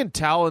you can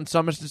tell in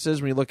some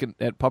instances when you look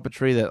at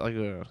puppetry that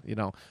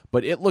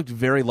but it looked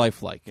very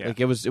lifelike. Yeah. Like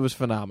it was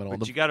phenomenal.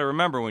 But you got to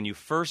remember when you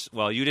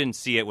you didn't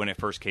see it when it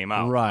first came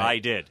out. Right, I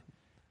did.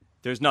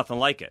 There's nothing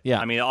like it.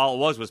 Yeah, I mean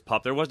all it was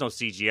pup. There was no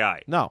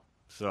CGI. No,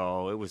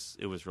 so it was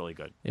really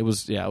good. It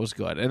was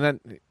good. And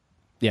then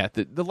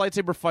the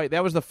lightsaber fight,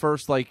 that was the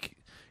first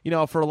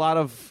for a lot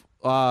of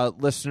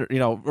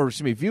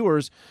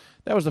viewers,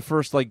 that was the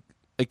first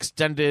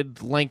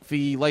extended,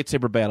 lengthy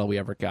lightsaber battle we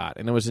ever got,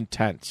 and it was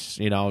intense.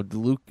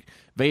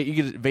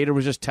 Vader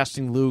was just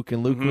testing Luke,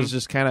 and Luke was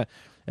just kind of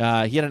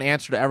he had an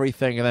answer to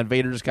everything, and then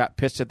Vader just got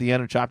pissed at the end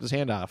and chopped his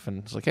hand off,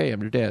 and it's like, hey,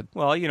 I'm your dad.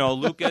 Well,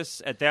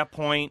 Lucas at that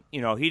point, he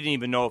didn't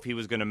even know if he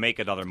was going to make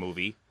another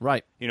movie.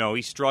 Right.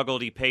 He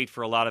struggled. He paid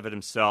for a lot of it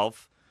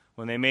himself.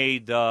 When they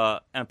made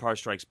Empire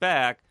Strikes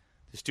Back,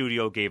 the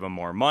studio gave him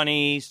more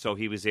money, so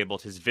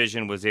his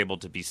vision was able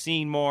to be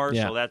seen more.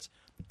 Yeah. So that's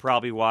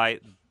probably why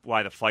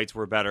the fights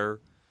were better.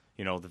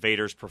 The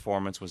Vader's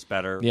performance was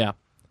better. Yeah.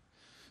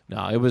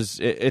 No,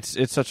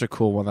 it's such a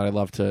cool one that I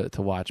love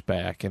to watch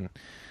back, and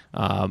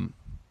and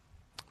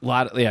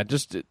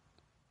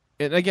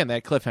again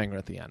that cliffhanger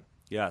at the end.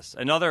 Yes.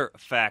 Another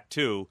fact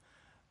too,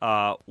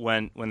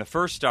 when the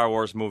first Star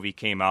Wars movie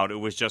came out, it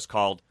was just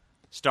called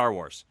Star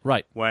Wars.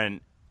 Right. When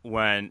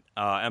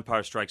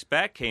Empire Strikes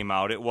Back came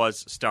out, it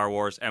was Star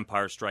Wars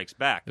Empire Strikes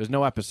Back. There's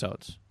no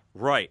episodes.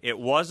 Right. It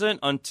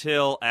wasn't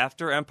until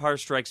after Empire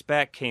Strikes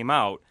Back came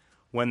out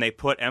when they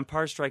put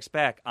Empire Strikes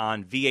Back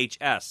on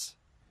VHS,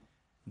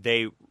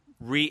 they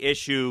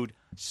reissued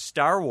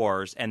Star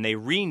Wars and they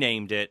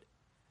renamed it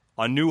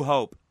A New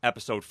Hope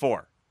Episode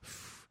 4.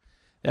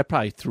 That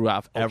probably threw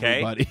off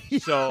everybody.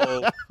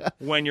 So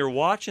when you're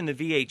watching the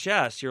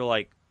VHS, you're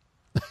like,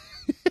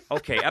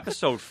 okay,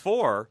 Episode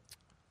 4,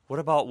 what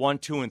about 1,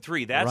 2, and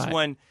 3? That's Right.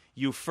 when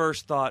you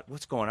first thought,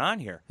 what's going on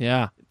here?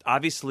 Yeah.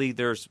 Obviously,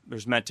 there's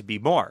meant to be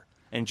more.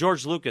 And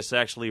George Lucas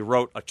actually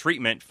wrote a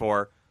treatment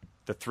for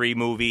the 3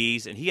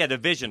 movies, and he had a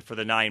vision for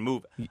the 9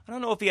 movies. I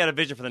don't know if he had a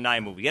vision for the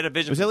 9 movies. He had a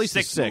vision It was for at the least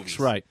 6 6, movies,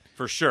 right.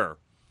 for sure.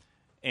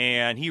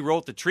 And he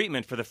wrote the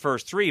treatment for the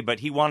first 3, but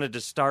he wanted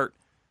to start.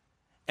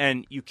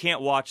 And you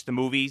can't watch the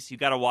movies. You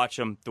got to watch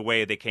them the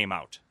way they came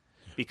out,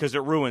 because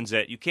it ruins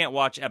it. You can't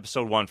watch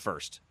Episode 1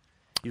 first.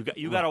 You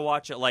got to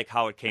watch it like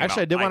how it came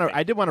Actually, out.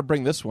 I did want to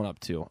bring this one up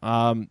too.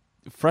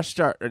 Fresh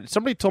Start.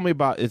 Somebody told me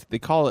about it. They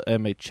call it a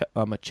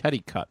machete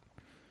cut.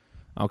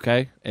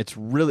 Okay, it's a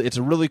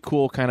really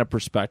cool kind of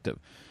perspective.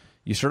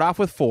 You start off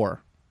with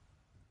 4,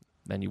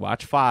 then you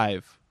watch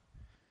 5,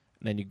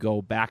 and then you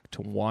go back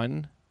to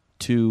 1,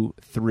 2,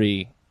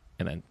 3,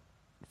 and then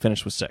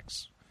finish with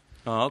 6.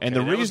 Oh, okay. And the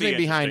That would be reasoning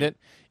behind it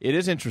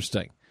is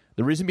interesting.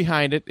 The reason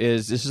behind it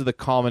is this is the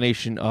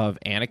culmination of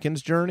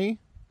Anakin's journey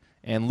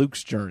and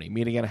Luke's journey,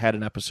 meeting ahead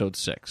in Episode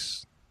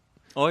 6.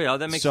 Oh, yeah,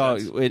 that makes so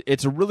sense.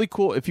 It's a really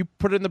cool, if you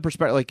put it in the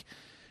perspective, like,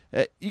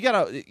 you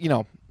gotta,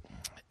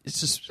 it's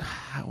just,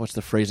 what's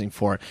the phrasing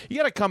for it? You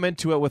gotta come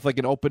into it with like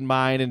an open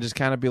mind and just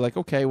kind of be like,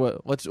 okay,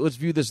 well, let's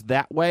view this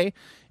that way.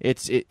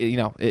 It's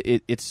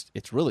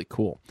really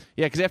cool.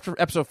 Yeah, because after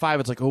Episode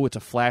 5, it's like, oh, it's a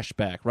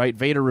flashback, right?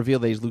 Vader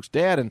revealed that he's Luke's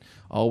dad, and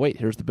oh wait,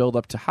 here's the build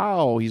up to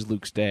how he's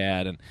Luke's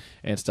dad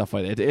and stuff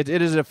like that. It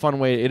is a fun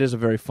way. It is a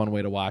very fun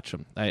way to watch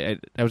him. I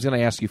was gonna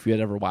ask you if you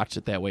had ever watched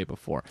it that way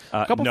before.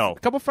 No. A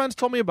couple friends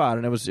told me about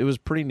it, and it was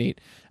pretty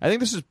neat. I think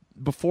this is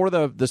before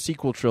the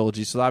sequel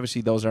trilogy, so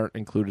obviously those aren't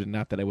included.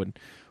 Not that I would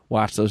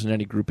watch those in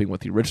any grouping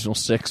with the original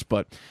 6,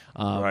 but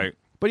right.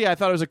 But yeah, I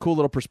thought it was a cool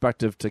little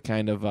perspective to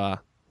kind of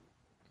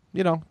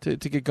to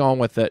get going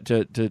with it,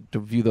 to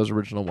view those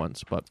original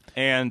ones. But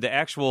And the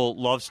actual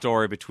love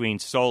story between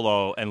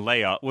Solo and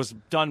Leia was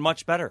done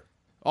much better.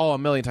 a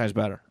million times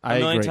better. A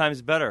million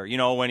times better.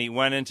 When he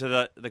went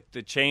into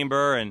the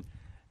chamber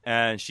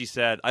and she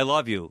said, "I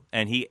love you,"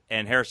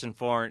 and Harrison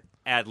Ford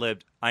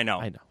ad-libbed, "I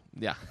know."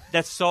 Yeah,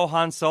 That's so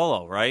Han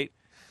Solo, right?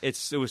 It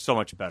was so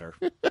much better.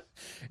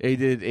 they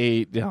did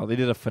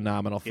a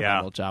phenomenal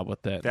job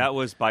with that. That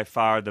was by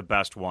far the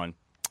best one.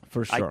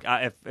 For sure.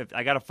 If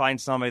I got to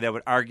find somebody that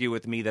would argue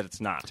with me that it's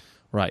not.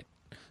 Right.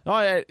 No,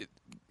 I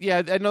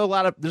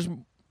know there's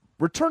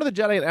Return of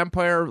the Jedi and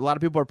Empire. A lot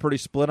of people are pretty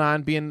split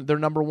on being their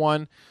number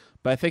one,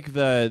 but I think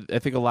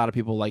a lot of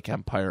people like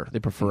Empire. They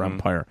prefer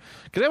Empire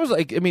because that was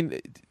like, I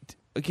mean,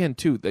 again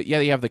too.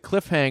 You have the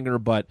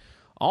cliffhanger, but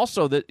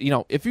also that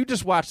if you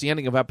just watch the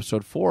ending of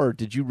Episode 4,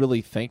 did you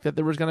really think that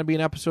there was going to be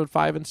an Episode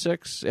 5 and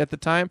 6 at the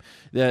time?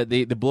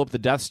 They blew up the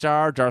Death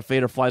Star. Darth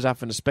Vader flies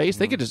off into space.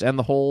 They could just end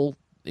the whole.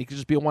 It could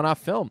just be a one-off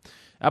film.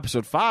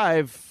 Episode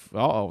 5,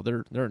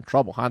 they're in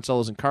trouble. Han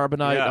Solo's in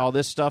carbonite. Yeah. All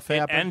this stuff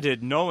happened. It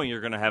ended knowing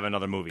you're going to have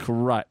another movie.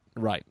 Correct,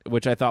 right.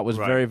 Which I thought was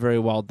very, very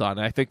well done.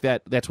 And I think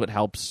that's what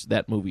helps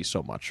that movie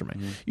so much for me.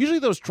 Usually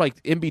those like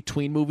in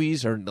between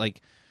movies are like,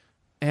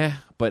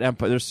 but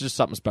Empire. There's just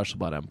something special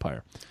about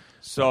Empire.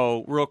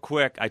 So real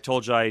quick, I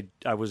told you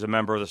I was a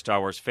member of the Star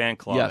Wars fan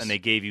club, Yes. and they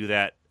gave you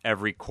that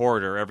every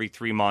quarter, every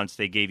 3 months.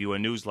 They gave you a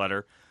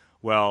newsletter.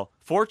 Well,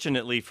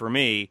 fortunately for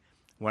me,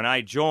 when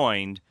I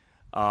joined,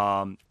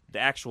 the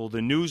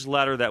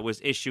newsletter that was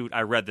issued,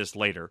 I read this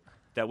later,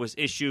 that was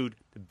issued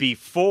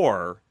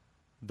before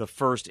the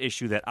first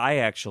issue that I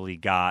actually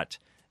got,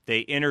 they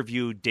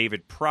interviewed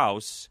David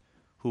Prowse,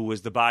 who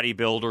was the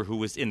bodybuilder who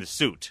was in the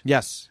suit.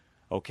 Yes.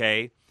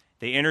 Okay?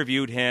 They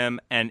interviewed him,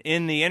 and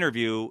in the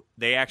interview,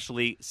 they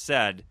actually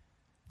said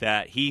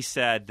that he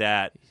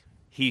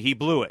he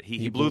blew it.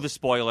 He blew the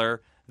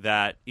spoiler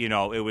that,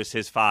 it was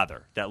his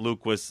father, that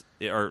Luke was,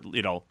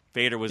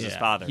 Vader was his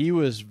father. He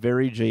was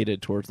very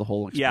jaded towards the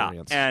whole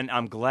experience. Yeah, and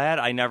I'm glad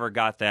I never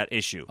got that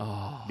issue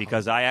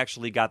because I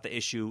actually got the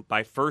issue.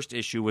 My first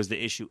issue was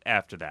the issue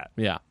after that.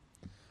 Yeah.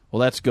 Well,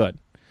 that's good.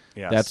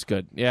 Yes. That's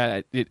good.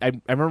 Yeah, I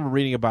remember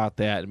reading about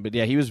that. But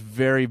yeah, he was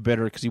very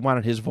bitter because he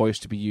wanted his voice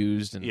to be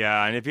used. And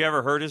yeah, and if you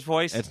ever heard his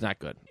voice, it's not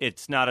good.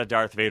 It's not a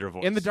Darth Vader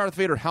voice. In the Darth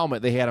Vader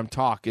helmet, they had him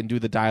talk and do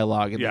the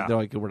dialogue, and they're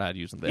like, "We're not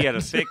using that." He had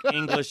a thick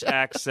English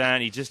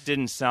accent. He just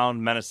didn't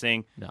sound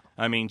menacing. No.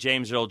 I mean,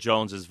 James Earl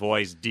Jones'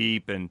 voice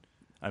deep, and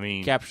I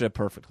mean, captured it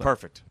perfectly.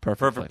 Perfect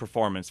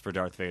performance for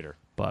Darth Vader.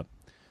 But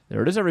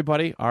there it is,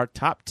 everybody. Our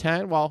top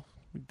 10. Well,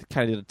 we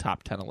kind of did a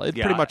top 10. It's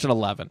pretty much an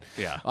 11.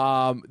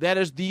 Yeah. That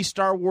is the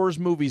Star Wars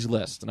movies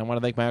list. And I want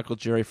to thank my Uncle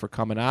Jerry for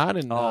coming on.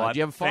 And did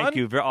you have fun? Thank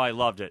you. I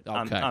loved it.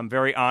 Okay. I'm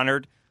very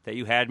honored that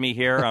you had me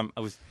here. I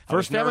was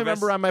first family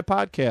member on my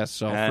podcast.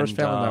 So first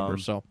family member.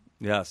 So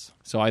yes.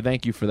 So I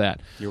thank you for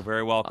that. You're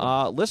very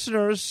welcome.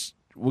 Listeners,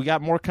 we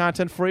got more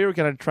content for you. We're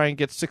going to try and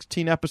get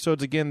 16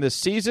 episodes again this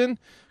season.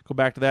 Go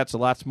back to that. So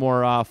lots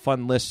more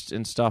fun lists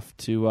and stuff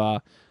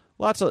to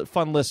lots of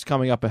fun lists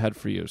coming up ahead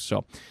for you.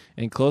 So,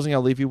 in closing,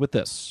 I'll leave you with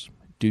this.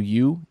 Do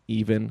you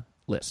even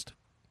list?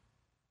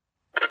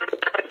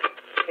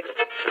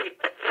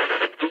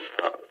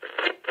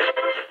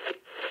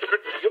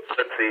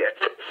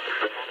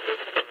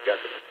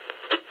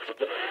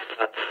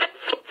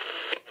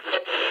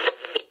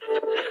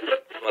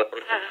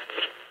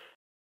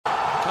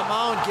 Come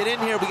on, get in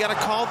here. We got to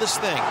call this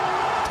thing.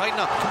 Tighten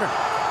up. Come here.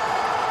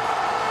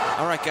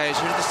 All right, guys,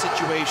 here's the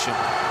situation.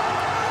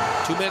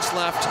 2 minutes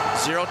left,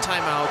 0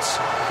 timeouts,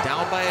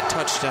 down by a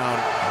touchdown.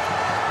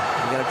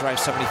 We got to drive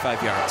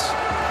 75 yards.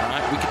 All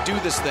right, we can do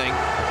this thing.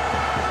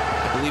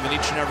 I believe in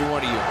each and every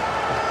one of you.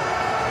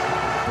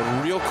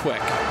 But real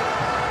quick,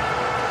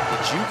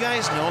 did you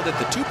guys know that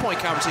the 2 Point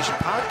Conversation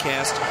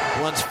podcast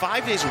runs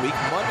 5 days a week,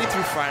 Monday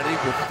through Friday,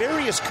 with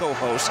various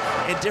co-hosts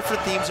and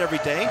different themes every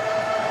day?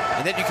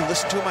 And then you can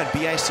listen to them on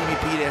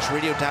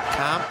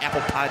bicbp-radio.com,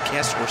 Apple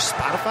Podcasts, or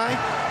Spotify.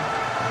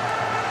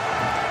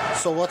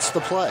 So what's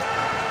the play?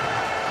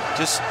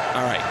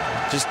 All right.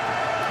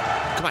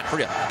 Come on,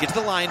 hurry up. Get to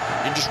the line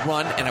and just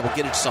run, and I will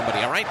get it to somebody,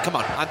 all right? Come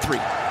on 3.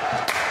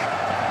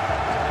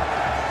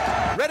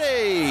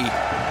 Ready.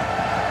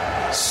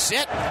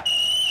 Set.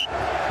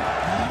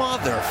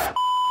 Mother.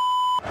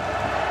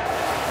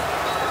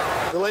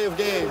 Delay of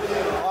game.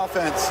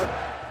 Offense.